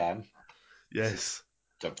who I am? Yes.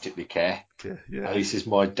 Don't particularly care. Yeah. And he says,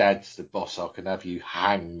 my dad's the boss. I can have you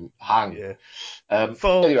hung. Yeah.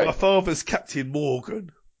 Anyway, my father's Captain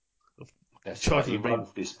Morgan. That's right. He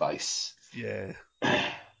runs this base. Yeah.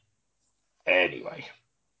 Anyway,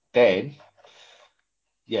 then,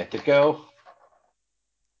 the girl.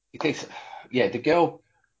 He thinks, the girl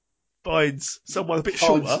finds someone a bit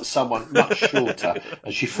shorter. Someone much shorter,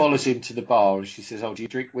 and she follows him to the bar, and she says, "Oh, do you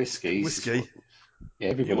drink whiskey?" Whiskey. Yeah,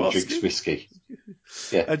 everybody drinks whiskey.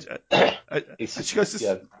 Yeah. And she goes,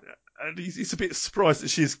 and he's a bit surprised that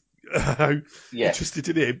she's interested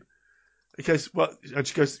in him. He goes, "What?" And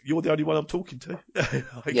she goes, "You're the only one I'm talking to."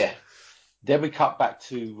 Yeah. Then we cut back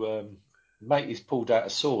to mate. He's pulled out a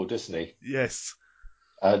sword, doesn't he? Yes.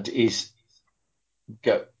 And he's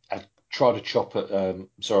trying to chop at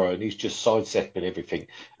Zorro, and he's just sidestepping everything.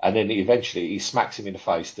 And then eventually he smacks him in the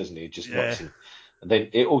face, doesn't he? Just knocks him. And then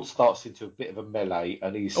it all starts into a bit of a melee,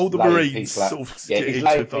 and he's all the laying Marines people out. sort of He's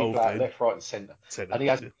laying people out left, right, and centre.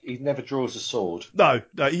 And he never draws a sword. No,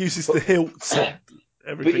 he uses the hilts.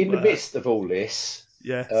 But in the midst of all this,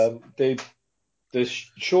 the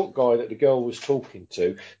short guy that the girl was talking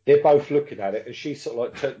to, they're both looking at it, and she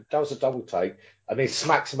sort of like does a double take, and then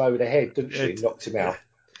smacks him over the head, doesn't she, and knocks him out.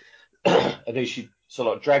 And then she sort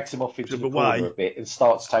of like drags him off into the corner a bit and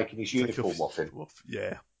starts taking his uniform off him.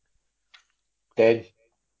 Yeah. Then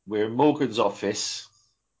we're in Morgan's office,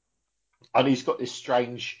 and he's got this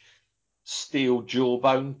strange steel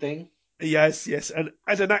jawbone thing. Yes, and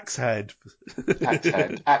an axe hand.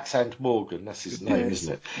 Axe hand Morgan, that's his name,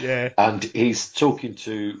 isn't it? Yeah. And he's talking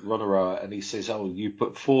to Ronaroa, and he says, "Oh, you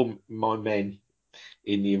put 4 my men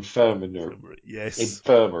in the infirmary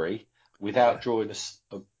without drawing a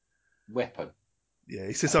weapon." Yeah,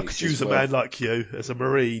 he says, "I could use a man like you as a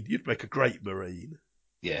Marine. You'd make a great Marine."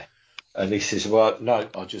 Yeah. And he says, "Well, no,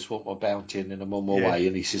 I just want my bounty and then I'm on my way."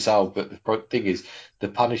 And he says, "Oh, but the thing is, the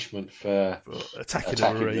punishment for attacking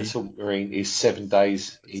an assault Marine is 7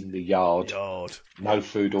 days in the yard, no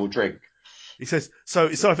food or drink." He says, "So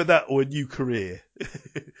it's either that or a new career."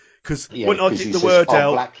 Because when I get the word out,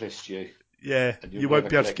 I'll blacklist you. Yeah, you won't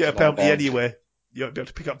be able to get a bounty anywhere. You won't be able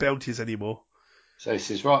to pick up bounties anymore. So he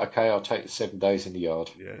says, "Right, okay, I'll take the 7 days in the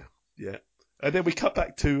yard." Yeah. And then we cut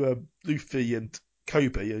back to Luffy and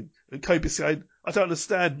Kobe, and Kobe's saying, "I don't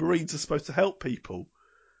understand. Marines are supposed to help people."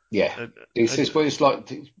 Yeah. He says, "Well, it's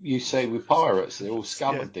like you say with pirates. They're all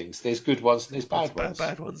scum and things. There's good ones and there's bad ones."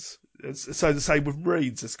 Bad ones. So the same with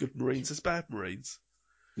Marines. There's good Marines, there's bad Marines.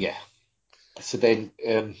 Yeah. So then,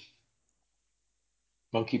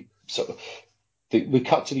 Monkey. So we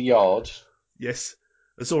cut to the yard. Yes.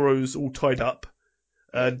 Zoro's all tied up,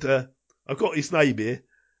 and I've got his name here.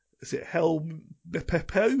 Is it Helm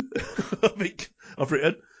Peppo? I think I've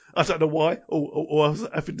written. I don't know why, or I was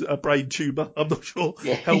having a brain tumour. I'm not sure.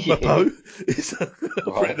 Yeah. Helm Peppo is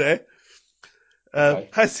written there.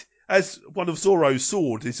 Has one of Zoro's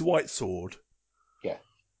sword, his white sword. Yeah.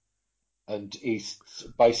 And he's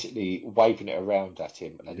basically waving it around at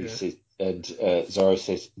him, and he says, and Zoro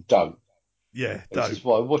says, "Don't." Yeah, don't. He says,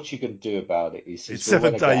 "Well, what you going to do about it?" He says, "It's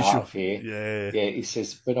 7 days. Get out of here." Yeah. He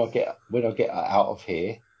says, when I get out of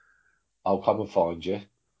here, I'll come and find you,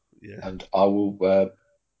 and I will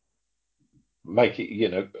make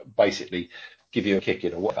it, basically give you a kick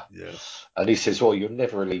in or whatever. Yeah. And he says, "Well, you'll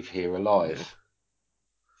never leave here alive." Yeah.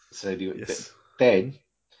 So then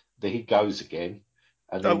he goes again,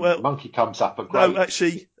 and then Monkey comes up a great. No,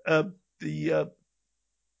 actually, it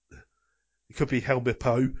could be Helmet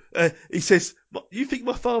Poe. He says, "You think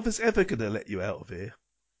my father's ever going to let you out of here?"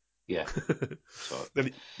 Yeah.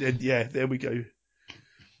 There we go.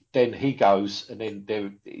 Then he goes, and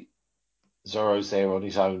then Zoro's there on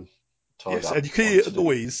his own, tied up. And you can hear a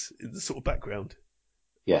noise in the sort of background.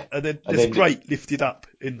 Yeah. And then there's a grate lifted up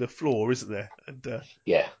in the floor, isn't there? And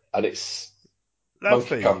and it's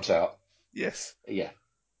Luffy Monkey comes out. Yes. Yeah.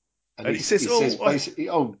 And he says, basically,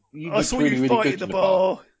 I saw you fight in the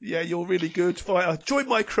bar. Yeah, you're really good fighter. Join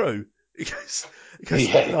my crew." He goes,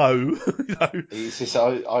 no. He says,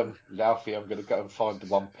 "I'm Luffy. I'm going to go and find the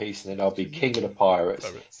One Piece, and then I'll be king of the pirates."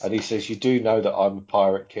 And he says, "You do know that I'm a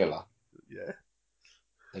pirate killer." Yeah.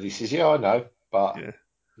 And he says, "Yeah, I know, but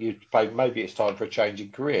maybe it's time for a change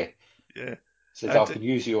in career." Yeah. He says, "I can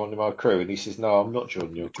use you on my crew." And he says, "No, I'm not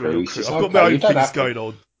joining your crew." He says, "I've got my own things going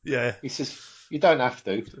on." Yeah. He says, "You don't have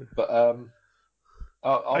to, but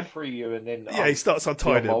I'll free you, and then he starts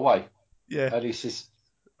untying my way." Yeah. And he says,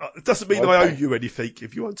 "It doesn't mean I owe you anything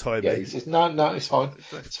if you untie me." Yeah. He says, "No, it's fine.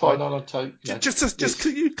 It's fine. I'll untie you." Just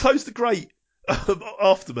can you close the grate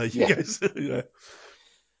after me? Yeah. He goes,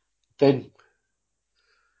 Then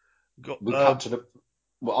we cut to the.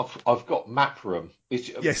 Well, I've got map room.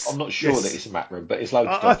 I'm not sure that it's a map room, but it's loads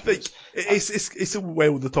of documents. I think it's where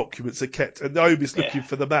all the documents are kept, and Naomi's looking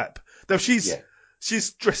for the map. Now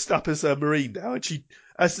she's dressed up as a Marine now, and she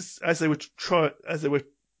as they were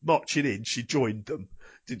marching in, she joined them,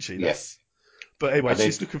 didn't she? Yes. But anyway,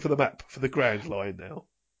 she's looking for the map for the Grand Line now.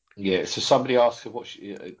 Yeah. So somebody asked her what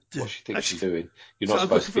she thinks she's doing. You're not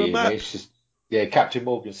supposed to be in there. She says, "Yeah, Captain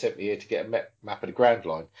Morgan sent me here to get a map of the Grand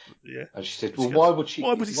Line." Yeah. And she said, "Well, why would he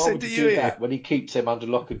do that when he keeps them under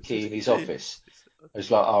lock and key in his office?"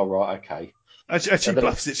 It's like, "Oh, right, okay." And she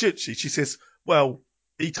bluffs it, shouldn't she? She says, "Well,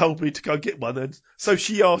 he told me to go get one. And so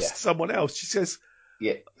she asked someone else. She says,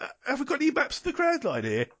 have we got any maps of the Grand Line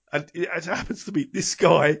here? And it happens to be this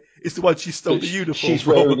guy is the one she stole the uniform She's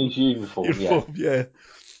from. wearing his uniform, yeah.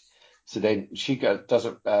 So then she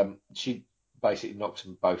she basically knocks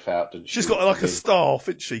them both out, doesn't she? She's got like a staff,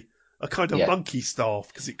 isn't she? A kind of monkey staff,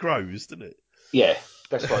 because it grows, doesn't it? Yeah,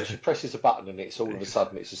 that's right. She presses a button and it's all of a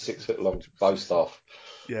sudden it's a 6 foot long bow staff.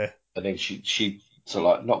 Yeah. And then she sort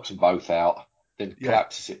of like knocks them both out, then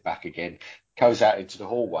collapses it back again, goes out into the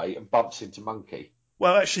hallway and bumps into Monkey.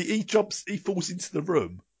 Well, actually, he falls into the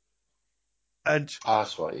room. And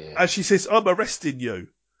that's right, yeah. And she says, I'm arresting you.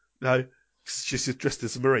 No, she's dressed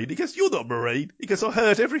as a Marine. He goes, you're not a Marine. He goes, I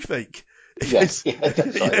heard everything. Yes,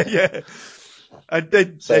 that's right. Yeah. And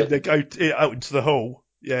then they go out into the hall.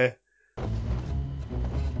 Yeah.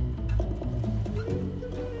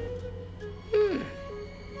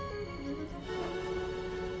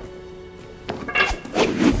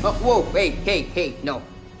 Oh, whoa, hey, no.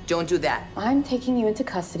 Don't do that. I'm taking you into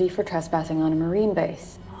custody for trespassing on a Marine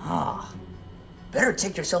base. Ah, better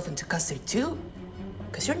take yourself into custody too,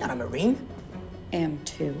 because you're not a Marine. Am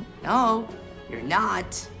too. No, you're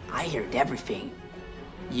not. I heard everything.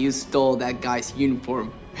 You stole that guy's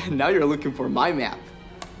uniform, and now you're looking for my map.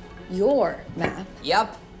 Your map?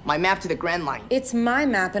 Yep, my map to the Grand Line. It's my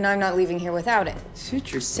map, and I'm not leaving here without it.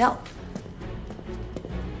 Suit yourself.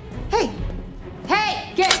 Hey,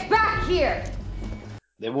 get back here!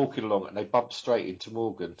 They're walking along and they bump straight into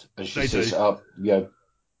Morgan, and she says,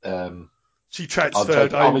 she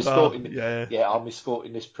transferred over. I'm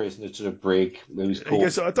escorting this prisoner to the brig. Who's caught. He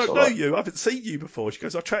goes, I don't know you. I haven't seen you before. She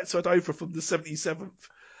goes, I transferred over from the 77th,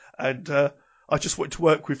 and I just wanted to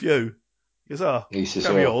work with you. He goes, he says,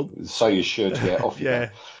 carry on. So you should, off you go.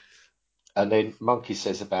 And then Monkey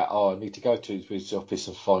says about, I need to go to his office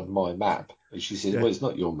and find my map. And she says, well, it's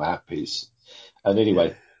not your map. And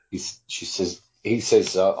anyway, he says, I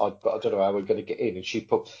don't know how we're going to get in. And she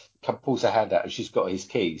pulls her hand out and she's got his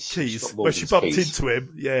keys. She bumped into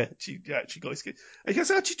him. Yeah, she got his keys. And he goes,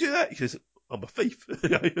 how'd you do that? He says, I'm a thief.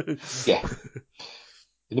 Yeah.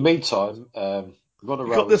 In the meantime,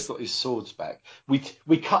 Ronoro's got his swords back.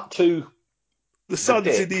 We cut to the son's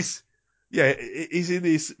in his... Yeah, he's in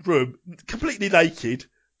his room, completely naked,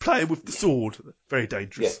 playing with the sword. Very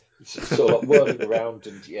dangerous. Yeah, sort of like whirling around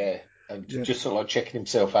and just sort of like checking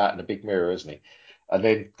himself out in a big mirror, isn't he? And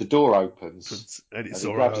then the door opens and he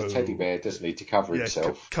grabs a teddy bear, doesn't he, to cover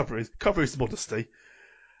himself. Cover his modesty.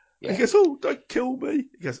 Yeah. And he goes, oh, don't kill me.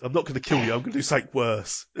 He goes, I'm not going to kill you, I'm going to do something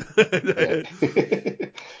worse.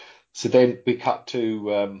 So then we cut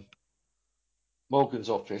to Morgan's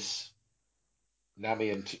office. Nami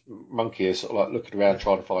and Monkey are sort of like looking around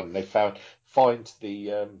trying to find him. They find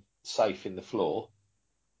the safe in the floor.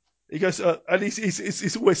 He goes, and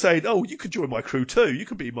he's always saying, "Oh, you could join my crew too. You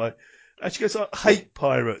could be my." And she goes, "I hate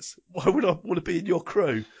pirates. Why would I want to be in your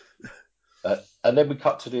crew?" And then we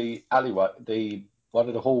cut to the alleyway, one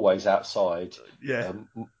of the hallways outside. Yeah.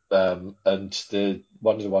 And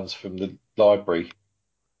one of the ones from the library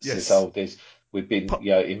says, "Oh, we've been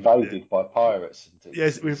invaded by pirates." And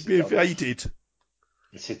yes, we've been invaded.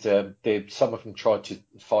 He said some of them tried to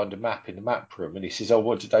find a map in the map room, and he says, "Oh,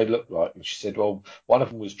 what did they look like?" And she said, "Well, one of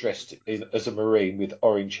them was dressed as a Marine with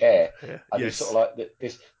orange hair." Yeah. And he's sort of like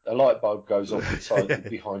this. A light bulb goes off inside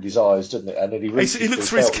behind his eyes, doesn't it? And then he looks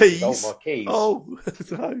for his keys. Says, "Oh, my keys!" Oh,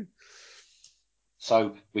 no.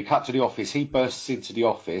 So we cut to the office. He bursts into the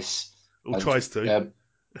office. Or tries to.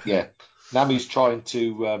 Nami's trying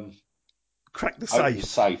to. Crack the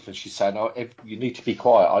safe, and she's saying, "Oh, you need to be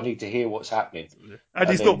quiet. I need to hear what's happening." And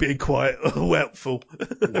he's not being quiet or helpful.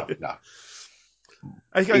 No.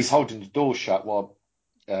 He's holding the door shut while.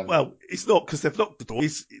 Well, it's not because they've locked the door.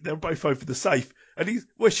 They're both over the safe, and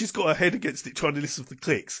she's got her head against it, trying to listen to the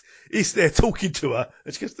clicks. He's there talking to her,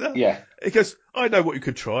 and she goes, "No." Yeah. He goes, "I know what you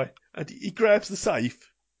could try," and he grabs the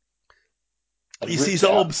safe. You see his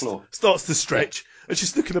arms starts to stretch, and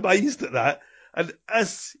she's looking amazed at that. And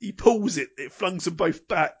as he pulls it, it flings them both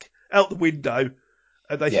back out the window,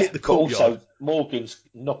 and they hit the courtyard. But also, Morgan's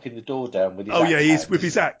knocking the door down with his axe. Oh, yeah, he's with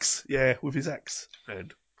his axe. Yeah, with his axe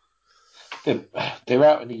hand. They're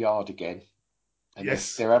out in the yard again. And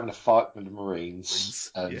they're having a fight with the Marines.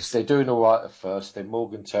 And they're doing all right at first. Then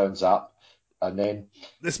Morgan turns up, and then...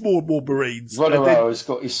 There's more and more Marines. Ronoro has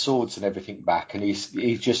got his swords and everything back, and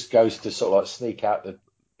he just goes to sort of like sneak out the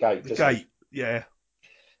gate. The gate, yeah.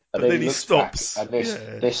 And then he stops, and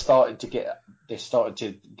they're starting to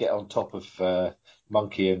get on top of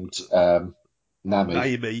Monkey and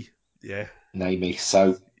Nami. Yeah. Nami.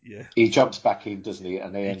 So Yeah. He jumps back in, doesn't he?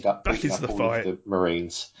 And they end up back beating into up the all fight. of the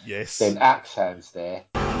Marines. Yes. Then Axan's there.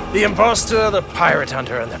 The imposter, the pirate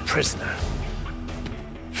hunter, and the prisoner.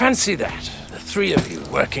 Fancy that. The three of you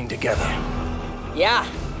working together. Yeah.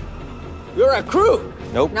 You're a crew.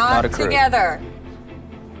 Nope, not a crew. together.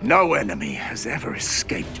 No enemy has ever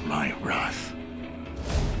escaped my wrath.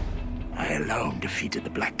 I alone defeated the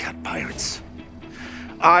Black Cat pirates.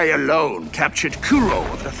 I alone captured Kuro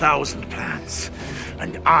of the 1,000 Planets.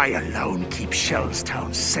 And I alone keep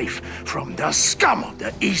Shellstown safe from the scum of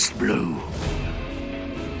the East Blue.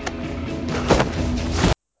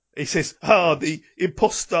 He says, the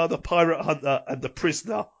imposter, the pirate hunter, and the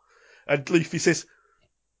prisoner. And Luffy says,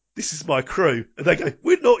 this is my crew. And they go,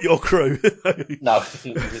 we're not your crew. No,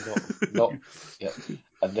 we're not. Yeah.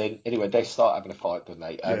 And then, anyway, they start having a fight, don't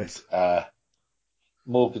they? And Yes.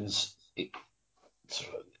 Morgan's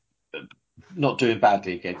not doing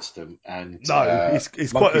badly against them. And no, he's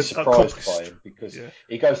quite Monkey's surprised accomplished by him because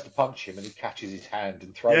he goes to punch him and he catches his hand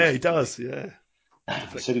and throws it. Yeah, he does, yeah.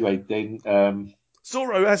 So anyway, then...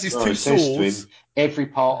 Zoro has his two says swords. to him, every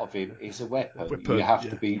part of him is a weapon. You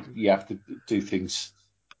have to do things.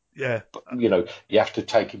 Yeah. You have to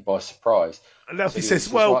take him by surprise. And Luffy so says,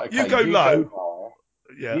 well, right, okay, you go low.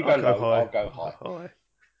 You go low, I'll go high.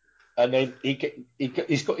 And then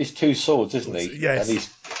he's got his two swords, isn't he? Yes.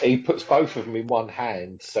 And he puts both of them in one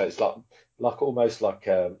hand, so it's like almost like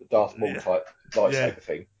a Darth Maul type lightsaber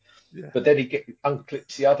thing. Yeah. But then he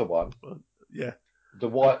unclips the other one. Yeah. The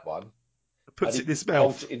white one. Puts it in his mouth.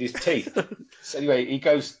 Holds it in his teeth. So anyway, he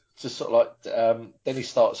goes to sort of like, then he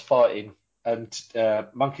starts fighting, and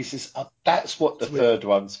Monkey says, that's what the third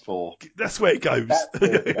one's for. That's where it goes. That's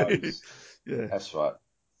where it goes. Yeah. That's right.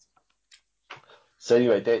 So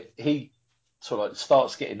anyway, he sort of like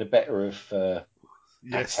starts getting the better of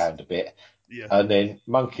Axand a bit. Yeah. And then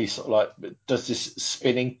Monkey sort of like does this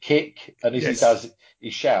spinning kick, and as he does it, he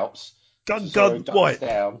shouts, gun, white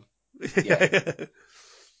down. Yeah.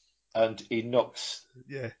 And he knocks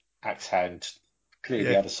Axand clear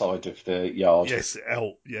the other side of the yard. Yes,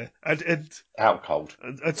 out, and out cold.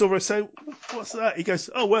 And Zoro says, what's that? He goes,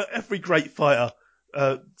 oh, well, every great fighter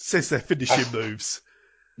says their finishing moves.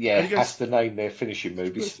 Yeah, and he goes, has to name their finishing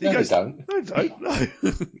moves. He goes, they don't. No, they don't, no.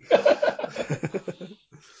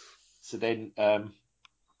 So then...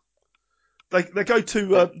 They go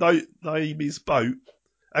to Naomi's boat,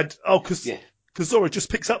 and, because Zoro just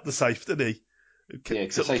picks up the safe, doesn't he? Yeah,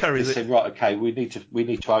 because they say, right, okay, we need to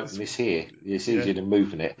open this here. It's easier than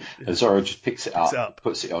moving it. And Zoro just picks it up,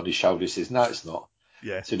 puts it on his shoulder, says, no, it's not.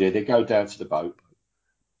 Yeah. So they go down to the boat.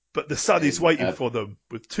 But the son is waiting for them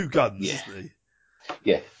with two guns, isn't he?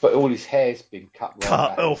 Yeah, but all his hair's been cut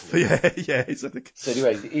back, off. Yeah. So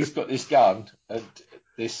anyway, he's got this gun, and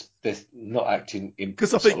this not acting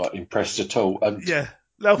impressed at all. And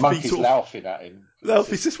Monkey's laughing at him.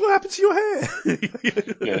 Luffy says, what happened to your hair?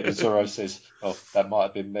 Yeah, and Zoro says, oh, that might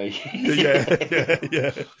have been me.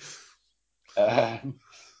 Yeah.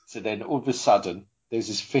 So then all of a sudden, there's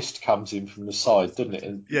this fist comes in from the side, doesn't it?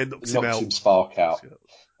 And knocks him Spark out.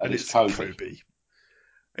 And it's Kobe.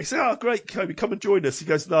 He said, oh, great, Kobe, come and join us. He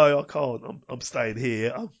goes, no, I can't. I'm staying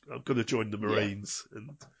here. I'm going to join the Marines. Yeah.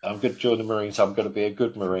 I'm going to join the Marines. I'm going to be a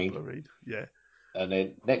good Marine. Yeah. And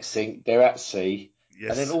then next thing, they're at sea.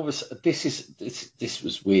 Yes. And then all of a sudden, this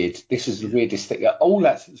was weird. This is the weirdest thing. All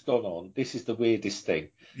that's gone on. This is the weirdest thing.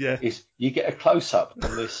 Yeah. Is you get a close up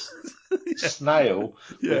on this snail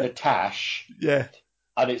with a tash. Yeah.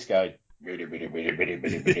 And it's going.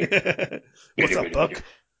 What's up, Buck?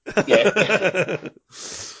 Yeah.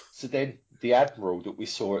 So then the admiral that we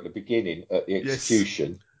saw at the beginning at the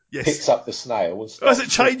execution picks up the snail and starts. Has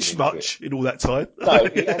it changed much in all that time? No,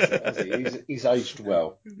 he hasn't. Has he? He's aged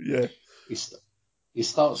well. Yeah. He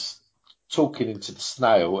starts talking into the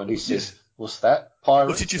snail and he says, "What's that? Pirates?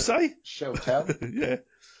 What did you say? Shelltown? Yeah.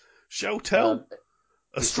 Shelltown?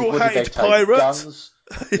 A straw-hatted pirate? Guns.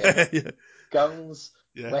 Guns.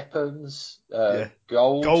 Yeah. Weapons.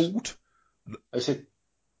 Gold. I said,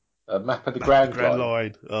 a map of the Grand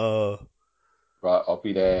Line. Right, I'll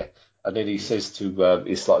be there. And then he says to,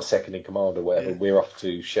 it's like second in command or whatever, we're off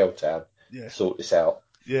to Shelltown. Sort this out.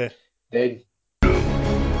 Yeah. Then...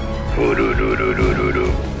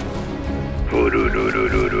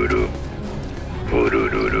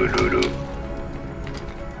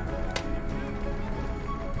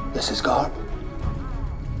 This is Garp.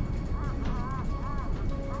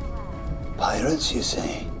 Pirates, you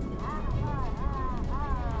say?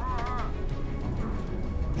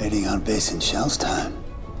 Raiding our base in Shellstown.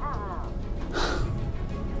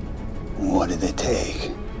 What did they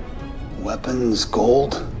take? Weapons,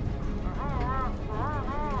 gold?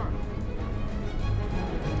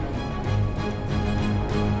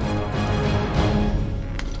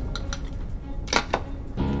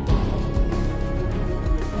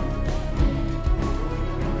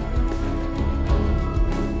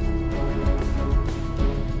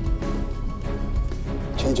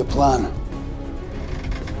 Change of plan.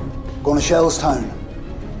 Going to Shellstown.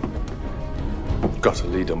 Got a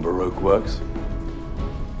lead on Baroque Works?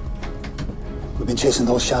 We've been chasing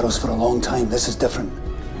those shadows for a long time. This is different.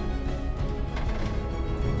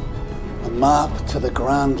 The map to the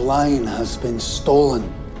Grand Line has been stolen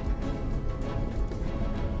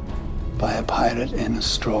by a pirate in a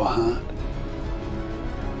straw hat.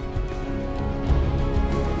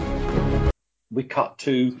 We cut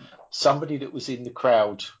to somebody that was in the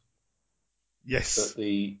crowd. Yes.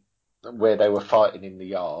 Where they were fighting in the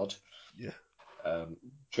yard. Yeah.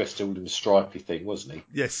 Dressed all in the stripy thing, wasn't he?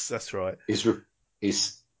 Yes, that's right.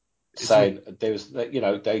 Is saying there was,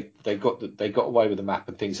 they got away with the map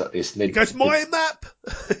and things like this. And then, he goes, my map.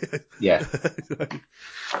 Yeah.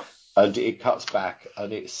 And it cuts back,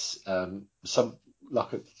 and it's some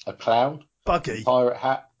like a clown, Buggy, pirate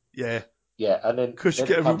hat. Yeah. Yeah, and then because you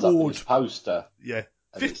get a reward poster. Yeah,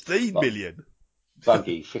 15 million.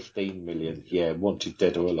 Buggy, 15 million. Yeah, wanted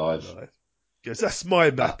dead or alive. Right. Because that's my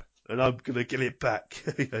map, and I'm gonna get it back.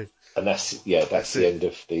 And that's the end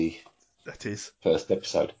of the. That is first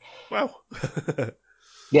episode. Wow.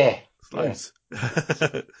 Yeah. Loads.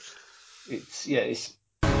 Yeah. It's.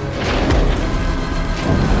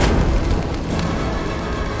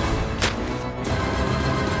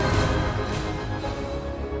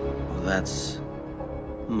 Well, that's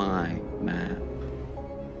my map.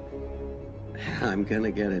 I'm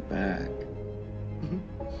gonna get it back.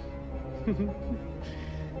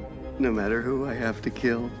 No matter who I have to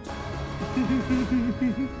kill.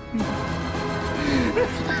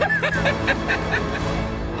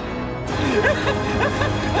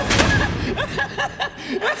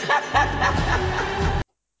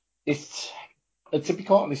 It's to be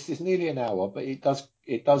quite honest, it's nearly an hour, but it does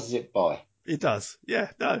zip by. It does, yeah.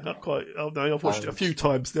 No, not quite. Oh no, I've watched it a few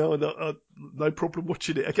times now, and no problem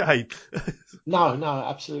watching it again. No,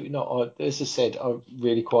 absolutely not. As I said, I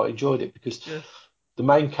really quite enjoyed it because the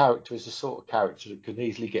main character is the sort of character that can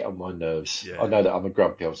easily get on my nerves. Yeah. I know that I'm a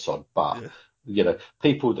grumpy old sod, but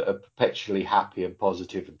people that are perpetually happy and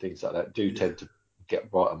positive and things like that do tend to get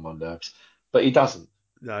right on my nerves. But he doesn't.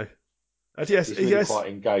 No. And yes, he's really quite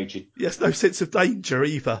engaging. He has no sense of danger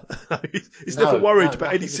either. He's never worried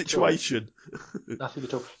about any situation. Nothing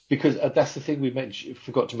at all. Because that's the thing we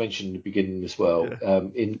forgot to mention in the beginning as well. Yeah.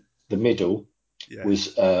 In the middle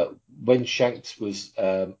was when Shanks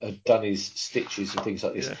had done his stitches and things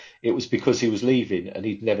like this. It was because he was leaving and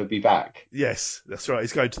he'd never be back. Yes, that's right.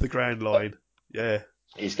 He's going to the Grand Line.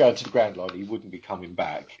 He's going to the Grand Line. He wouldn't be coming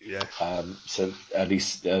back. Yeah. So and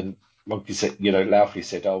he's. Monkey said, Luffy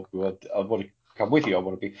said, "Oh, I want to come with you. I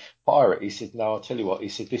want to be a pirate." He said, "No, I'll tell you what." He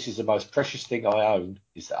said, "This is the most precious thing I own.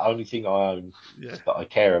 It's the only thing I own that I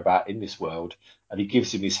care about in this world." And he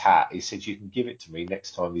gives him his hat. He said, "You can give it to me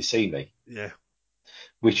next time you see me." Yeah.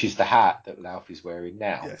 Which is the hat that Luffy's wearing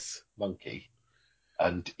now. Yes. Monkey.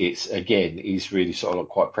 And he's really sort of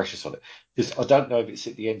quite precious on it. Because I don't know if it's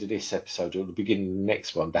at the end of this episode or the beginning of the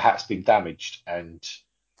next one. The hat's been damaged and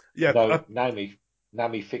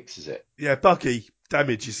Nami fixes it. Yeah, Buggy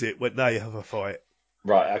damages it when they have a fight.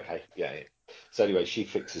 Right, okay, yeah. So anyway, she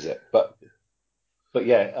fixes it. But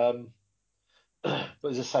yeah, but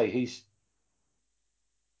as I say, he's,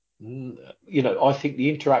 I think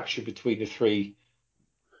the interaction between the three,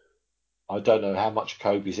 I don't know how much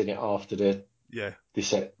Kobe's in it after the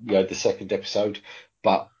second episode,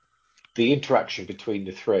 but the interaction between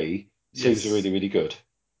the three seems really, really good.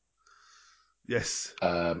 Yes.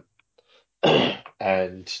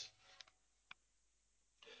 And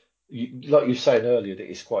like you were saying earlier, that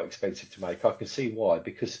it's quite expensive to make. I can see why,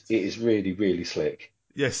 because it is really, really slick.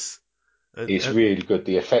 Yes, it's really good.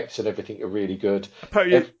 The effects and everything are really good.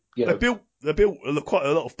 Apparently, they built quite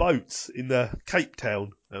a lot of boats in Cape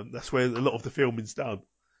Town. That's where a lot of the filming's done.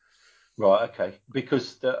 Right, okay.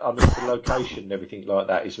 Because the location and everything like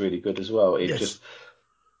that is really good as well. It just,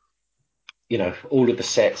 all of the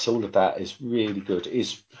sets, all of that is really good.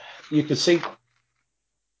 You can see,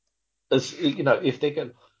 as if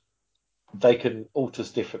they can alter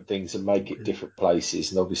different things and make it different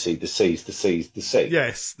places, and obviously the sea's the sea.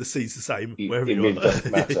 Yes, the sea's the same. It really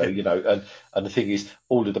doesn't matter, And the thing is,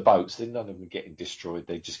 all of the boats, none of them are getting destroyed.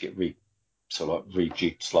 They just get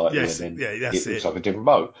rejigged slightly, and then it looks like a different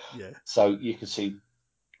boat. Yeah. So you can see,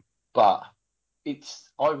 but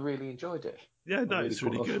I really enjoyed it. Yeah, no, it's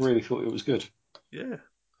really good. I really thought it was good. Yeah.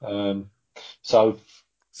 So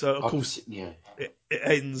of course, it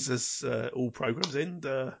ends as all programs end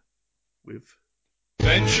with.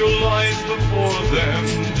 Adventure lies before them,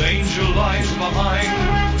 danger lies behind,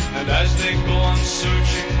 and as they go on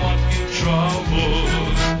searching what new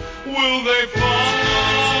troubles will they find?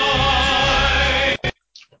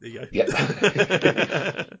 There you go.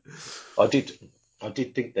 Yeah. I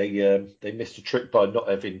did think they missed a trick by not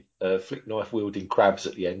having flick knife wielding crabs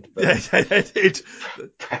at the end. But yeah, they did.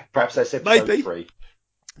 Perhaps that's episode 3.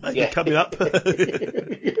 Maybe coming up.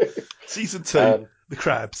 Season 2, the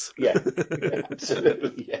crabs. Yeah,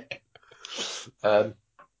 absolutely. Yeah.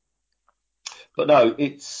 But no,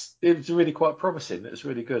 it was really quite promising. It was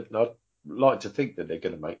really good, and I'd like to think that they're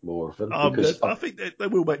going to make more of them. Because I think they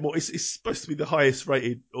will make more. It's supposed to be the highest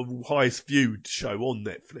rated or highest viewed show on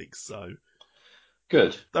Netflix, so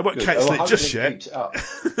good. They won't cancel it just yet. Keeps it up.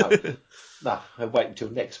 No, I'll wait until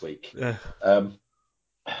next week. Yeah.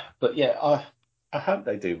 But yeah, I hope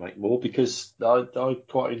they do make more because I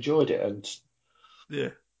quite enjoyed it, and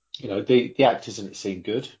yeah, the actors in it seem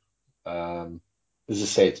good. As I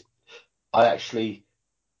said, I actually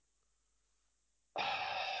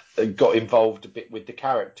got involved a bit with the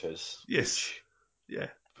characters. Yes. Yeah.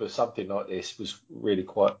 For something like this was really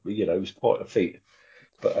quite, it was quite a feat.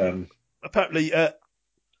 But apparently,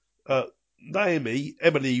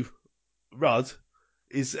 Emily Rudd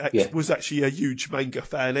was actually a huge manga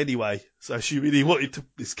fan anyway, so she really wanted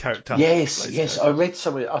this character. Yes, I read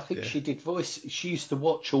somewhere. I think she did voice. She used to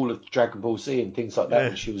watch all of Dragon Ball Z and things like that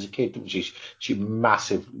when she was a kid, didn't she? She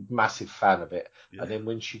massive fan of it. Yeah. And then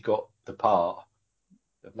when she got the part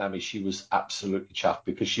of Nami, she was absolutely chuffed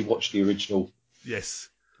because she watched the original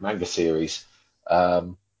manga series.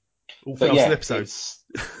 All 1,000 episodes.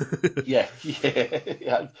 yeah,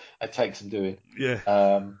 it takes some doing. Yeah.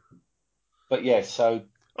 But yeah, so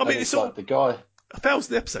I mean, it's like the guy.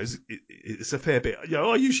 1,000 episodes, it's a fair bit.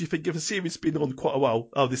 I usually think if a series has been on quite a while,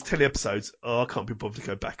 there's 10 episodes, I can't be bothered to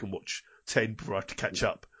go back and watch 10 before I have to catch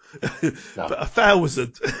up. No. But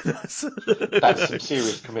 1,000, that's some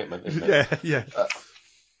serious commitment, isn't it? Yeah.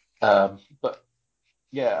 But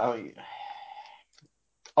yeah,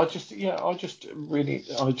 I just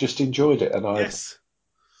enjoyed it, and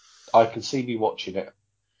I can see me watching it.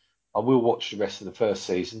 I will watch the rest of the first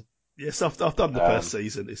season. Yes, I've done the first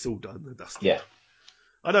season. It's all done and dusted. Yeah,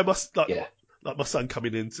 I know. Like my son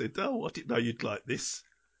coming in and said, "Oh, I didn't know you'd like this."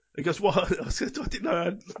 He goes, "What?" I said, "I didn't know. I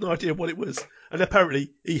had no idea what it was." And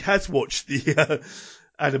apparently, he has watched the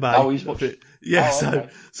anime. Oh, he's watched it. Yeah,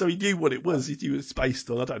 so he knew what it was. He knew it's based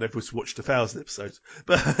on. I don't know if he's watched 1,000 episodes,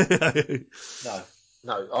 but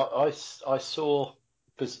no. I saw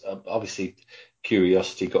because obviously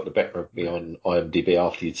curiosity got the better of me on IMDb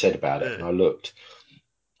after you'd said about it, and I looked.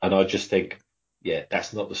 And I just think,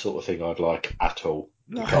 that's not the sort of thing I'd like at all,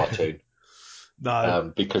 the cartoon.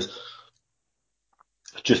 No. Because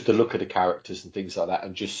just to look at the characters and things like that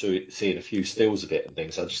and just seeing a few stills of it and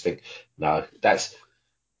things, I just think, no, it's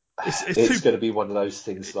going to be one of those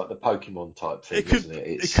things like the Pokemon type thing, isn't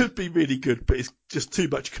it? It could be really good, but it's just too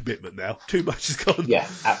much commitment now. Too much has gone. Yeah,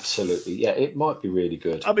 absolutely. Yeah, it might be really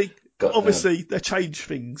good. I mean, but obviously, they changed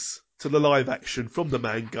things to the live action from the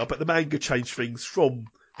manga, but the manga changed things from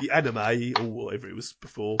the anime or whatever it was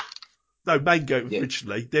before. No, manga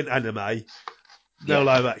originally, then anime, now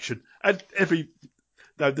live action. And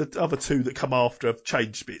the other two that come after have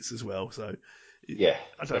changed bits as well. So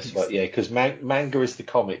that's right. Yeah, because manga is the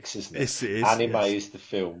comics, isn't it? Yes, it is. Anime is the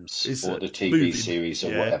films or the TV series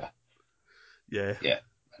or whatever. Yeah. Yeah.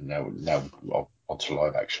 And now onto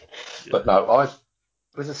live action. Yeah. But no,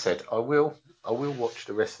 as I said, I will watch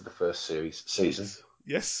the rest of the first season.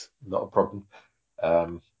 Yes. Not a problem.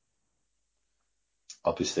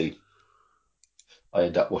 Obviously, I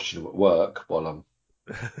end up watching them at work while I'm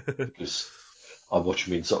because I watch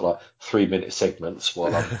them in sort of like 3-minute segments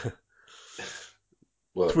while I'm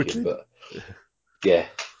working. But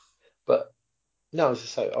no, as I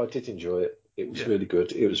say, I did enjoy it. It was really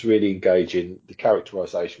good. It was really engaging. The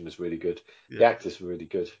characterization was really good. Yeah. The actors were really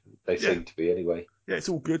good. They seem to be anyway. Yeah, it's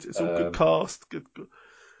all good. It's all good cast. Good.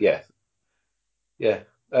 Yeah.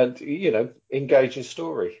 And engaging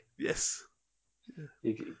story. Yes.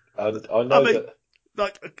 Yeah. I know that.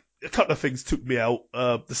 Like a couple of things took me out.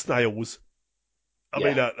 The snails. I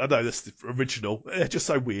mean, I know that's the original. They're just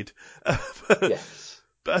so weird. Yes.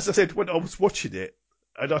 But as I said, when I was watching it,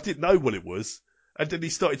 and I didn't know what it was, and then he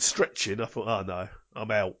started stretching, I thought, oh no,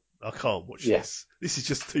 I'm out. I can't watch this. This is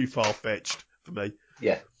just too far-fetched for me.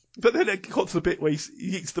 Yeah. But then it got to the bit where he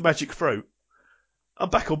eats the magic fruit. I'm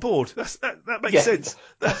back on board. That makes sense.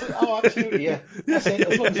 Oh, absolutely, yeah. As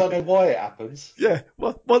long as I know why it happens. Yeah.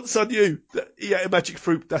 Well, once I knew that he ate a magic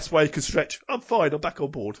fruit, that's why he could stretch. I'm fine. I'm back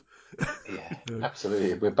on board. Yeah,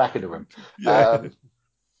 absolutely. We're back in the room. Yeah.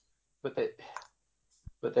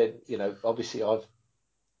 But then, obviously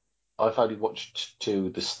I've only watched to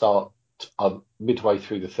the start. I'm midway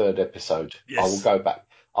through the 3rd episode. Yes. I will go back.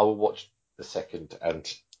 I will watch the 2nd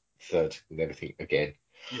and 3rd and everything again.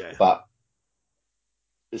 Yeah. But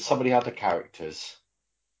some of the other characters,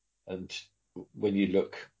 and when you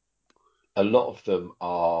look, a lot of them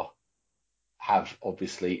have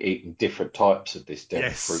obviously eaten different types of this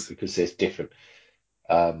devil fruit because there's different.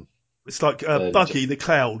 It's like Buggy the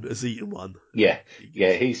Clown has eaten one. Yeah,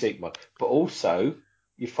 he's eaten one. But also,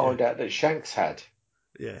 you find out that Shanks had.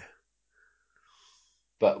 Yeah.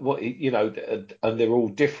 But what and they're all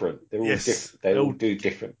different. They're all different. They all do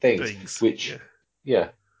different things. Which,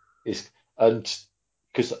 is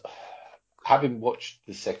because having watched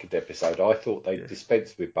the second episode, I thought they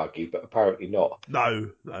dispensed with Buggy, but apparently not.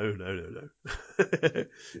 No.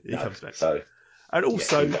 He comes back. So, and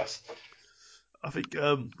also, he does. I think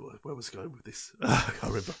where was I going with this? I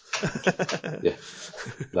can't remember.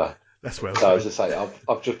 No, that's where. No, as I say,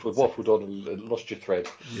 I've just waffled on and lost your thread.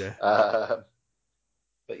 Yeah.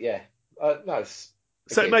 But yeah, no.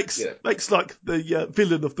 So it makes like the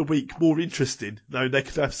villain of the week more interesting. No, they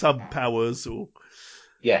could have some powers or.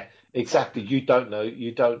 Yeah, exactly. You don't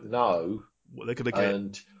know what they're going to get.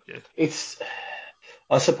 And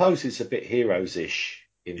I suppose it's a bit Heroes-ish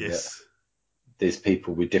in that there's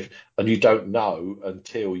people with different, and you don't know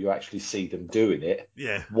until you actually see them doing it.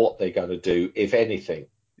 Yeah. What they're going to do, if anything.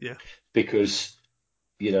 Yeah. Because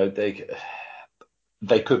they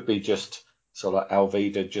could be just sort of like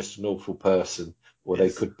Alvida, just an awful person, or they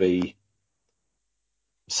could be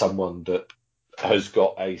someone that has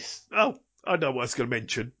got a. Oh, I know what I was going to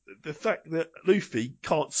mention. The fact that Luffy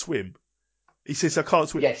can't swim. He says, I can't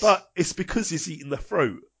swim. Yes. But it's because he's eating the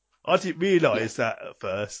fruit. I didn't realise that at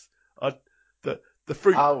first. The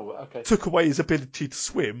fruit took away his ability to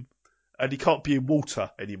swim, and he can't be in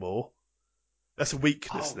water anymore. That's a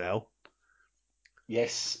weakness now.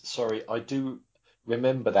 Yes, sorry. I do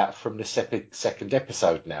remember that from the second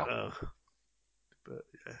episode now.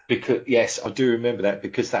 Because yes, I do remember that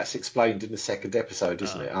because that's explained in the second episode,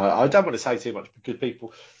 isn't it? I don't want to say too much because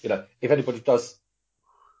people, if anybody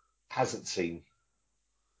hasn't seen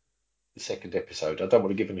the second episode, I don't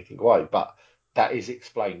want to give anything away, but that is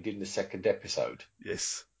explained in the second episode.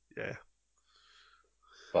 Yes, yeah.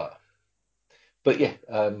 But yeah,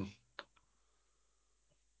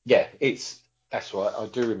 that's right. I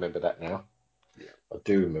do remember that now. Yeah. I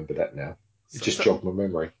do remember that now. It just jogged my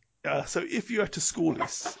memory. So if you had to score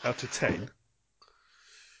this out of 10,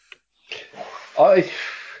 as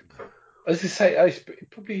I say,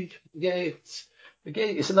 probably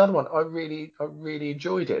it's another one. I really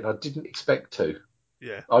enjoyed it, and I didn't expect to.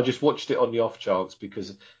 Yeah. I just watched it on the off chance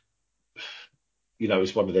because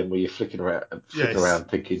it's one of them where you're flicking around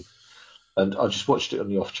thinking, and I just watched it on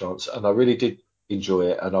the off chance, and I really did enjoy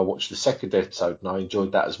it. And I watched the second episode, and I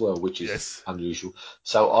enjoyed that as well, which is unusual.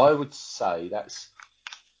 So I would say that's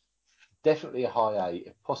definitely a high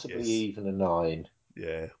 8, possibly even a 9.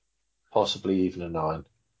 Yeah, possibly even a 9.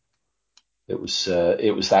 It was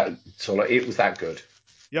that good.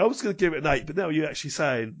 Yeah, I was going to give it an 8, but now you're actually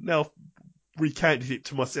saying, now I've recounted it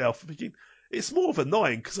to myself, thinking it's more of a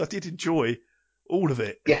 9 because I did enjoy all of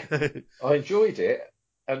it. Yeah, I enjoyed it,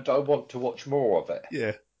 and I want to watch more of it.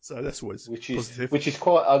 Yeah, so that's always positive. Which is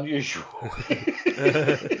quite unusual.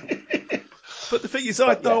 But the thing is, I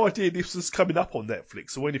had no idea this was coming up on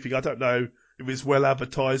Netflix or anything. I don't know if it's well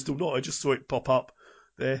advertised or not. I just saw it pop up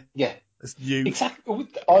there. Yeah. As new. Exactly.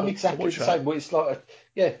 I'm exactly the same. Well, it's like,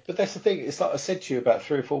 but that's the thing. It's like I said to you about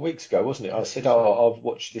 3 or 4 weeks ago, wasn't it? I said, I've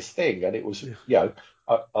watched this thing, and it was,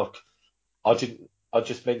 I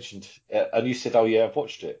just mentioned, and you said, oh yeah, I've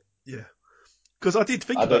watched it. Yeah. Because I did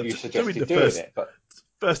think about doing the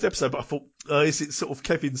first episode, but I thought, is it sort of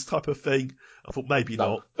Kevin's type of thing? I thought maybe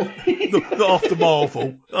not. Not after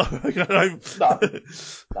Marvel. No.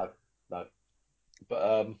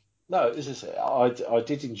 But no, this is I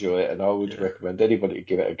did enjoy it, and I would recommend anybody to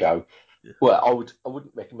give it a go. Yeah. Well, I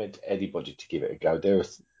wouldn't recommend anybody to give it a go.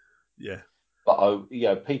 But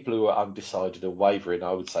people who are undecided or wavering,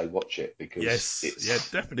 I would say watch it because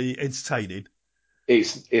it's definitely entertaining.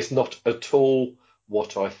 It's not at all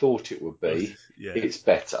what I thought it would be. Yeah. It's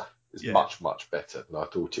better. It's much better than I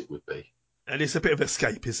thought it would be. And it's a bit of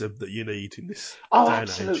escapism that you need in this. Oh, day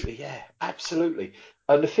absolutely, and age. Yeah, absolutely.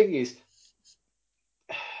 And the thing is,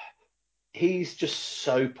 he's just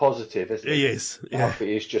so positive, isn't he? He is. Yeah.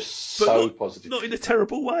 Luffy is just so positive. Not in a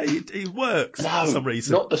terrible way. It works for some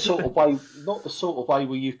reason. Not the sort of way. Not the sort of way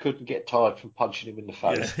where you couldn't get tired from punching him in the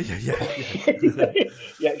face. Yeah.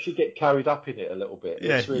 You actually get carried up in it a little bit.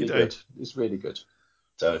 Yeah, it's really good. It's really good.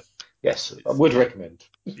 So yes, I would recommend.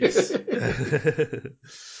 Yes.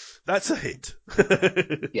 That's a hit.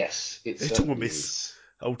 Yes, it's hit or miss.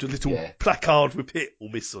 Hold a little placard with hit or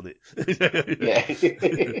miss on it. Yeah.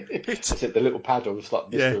 Hit. That's it, the little paddle was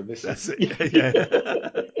like Mr. and Mrs. That's it.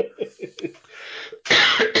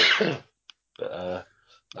 Yeah. But,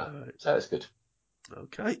 so that's good.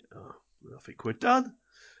 Okay. I think we're done.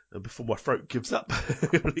 And before my throat gives up.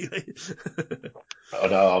 Oh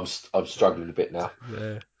no, I'm struggling a bit now.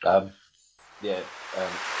 Yeah.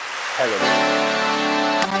 Helen.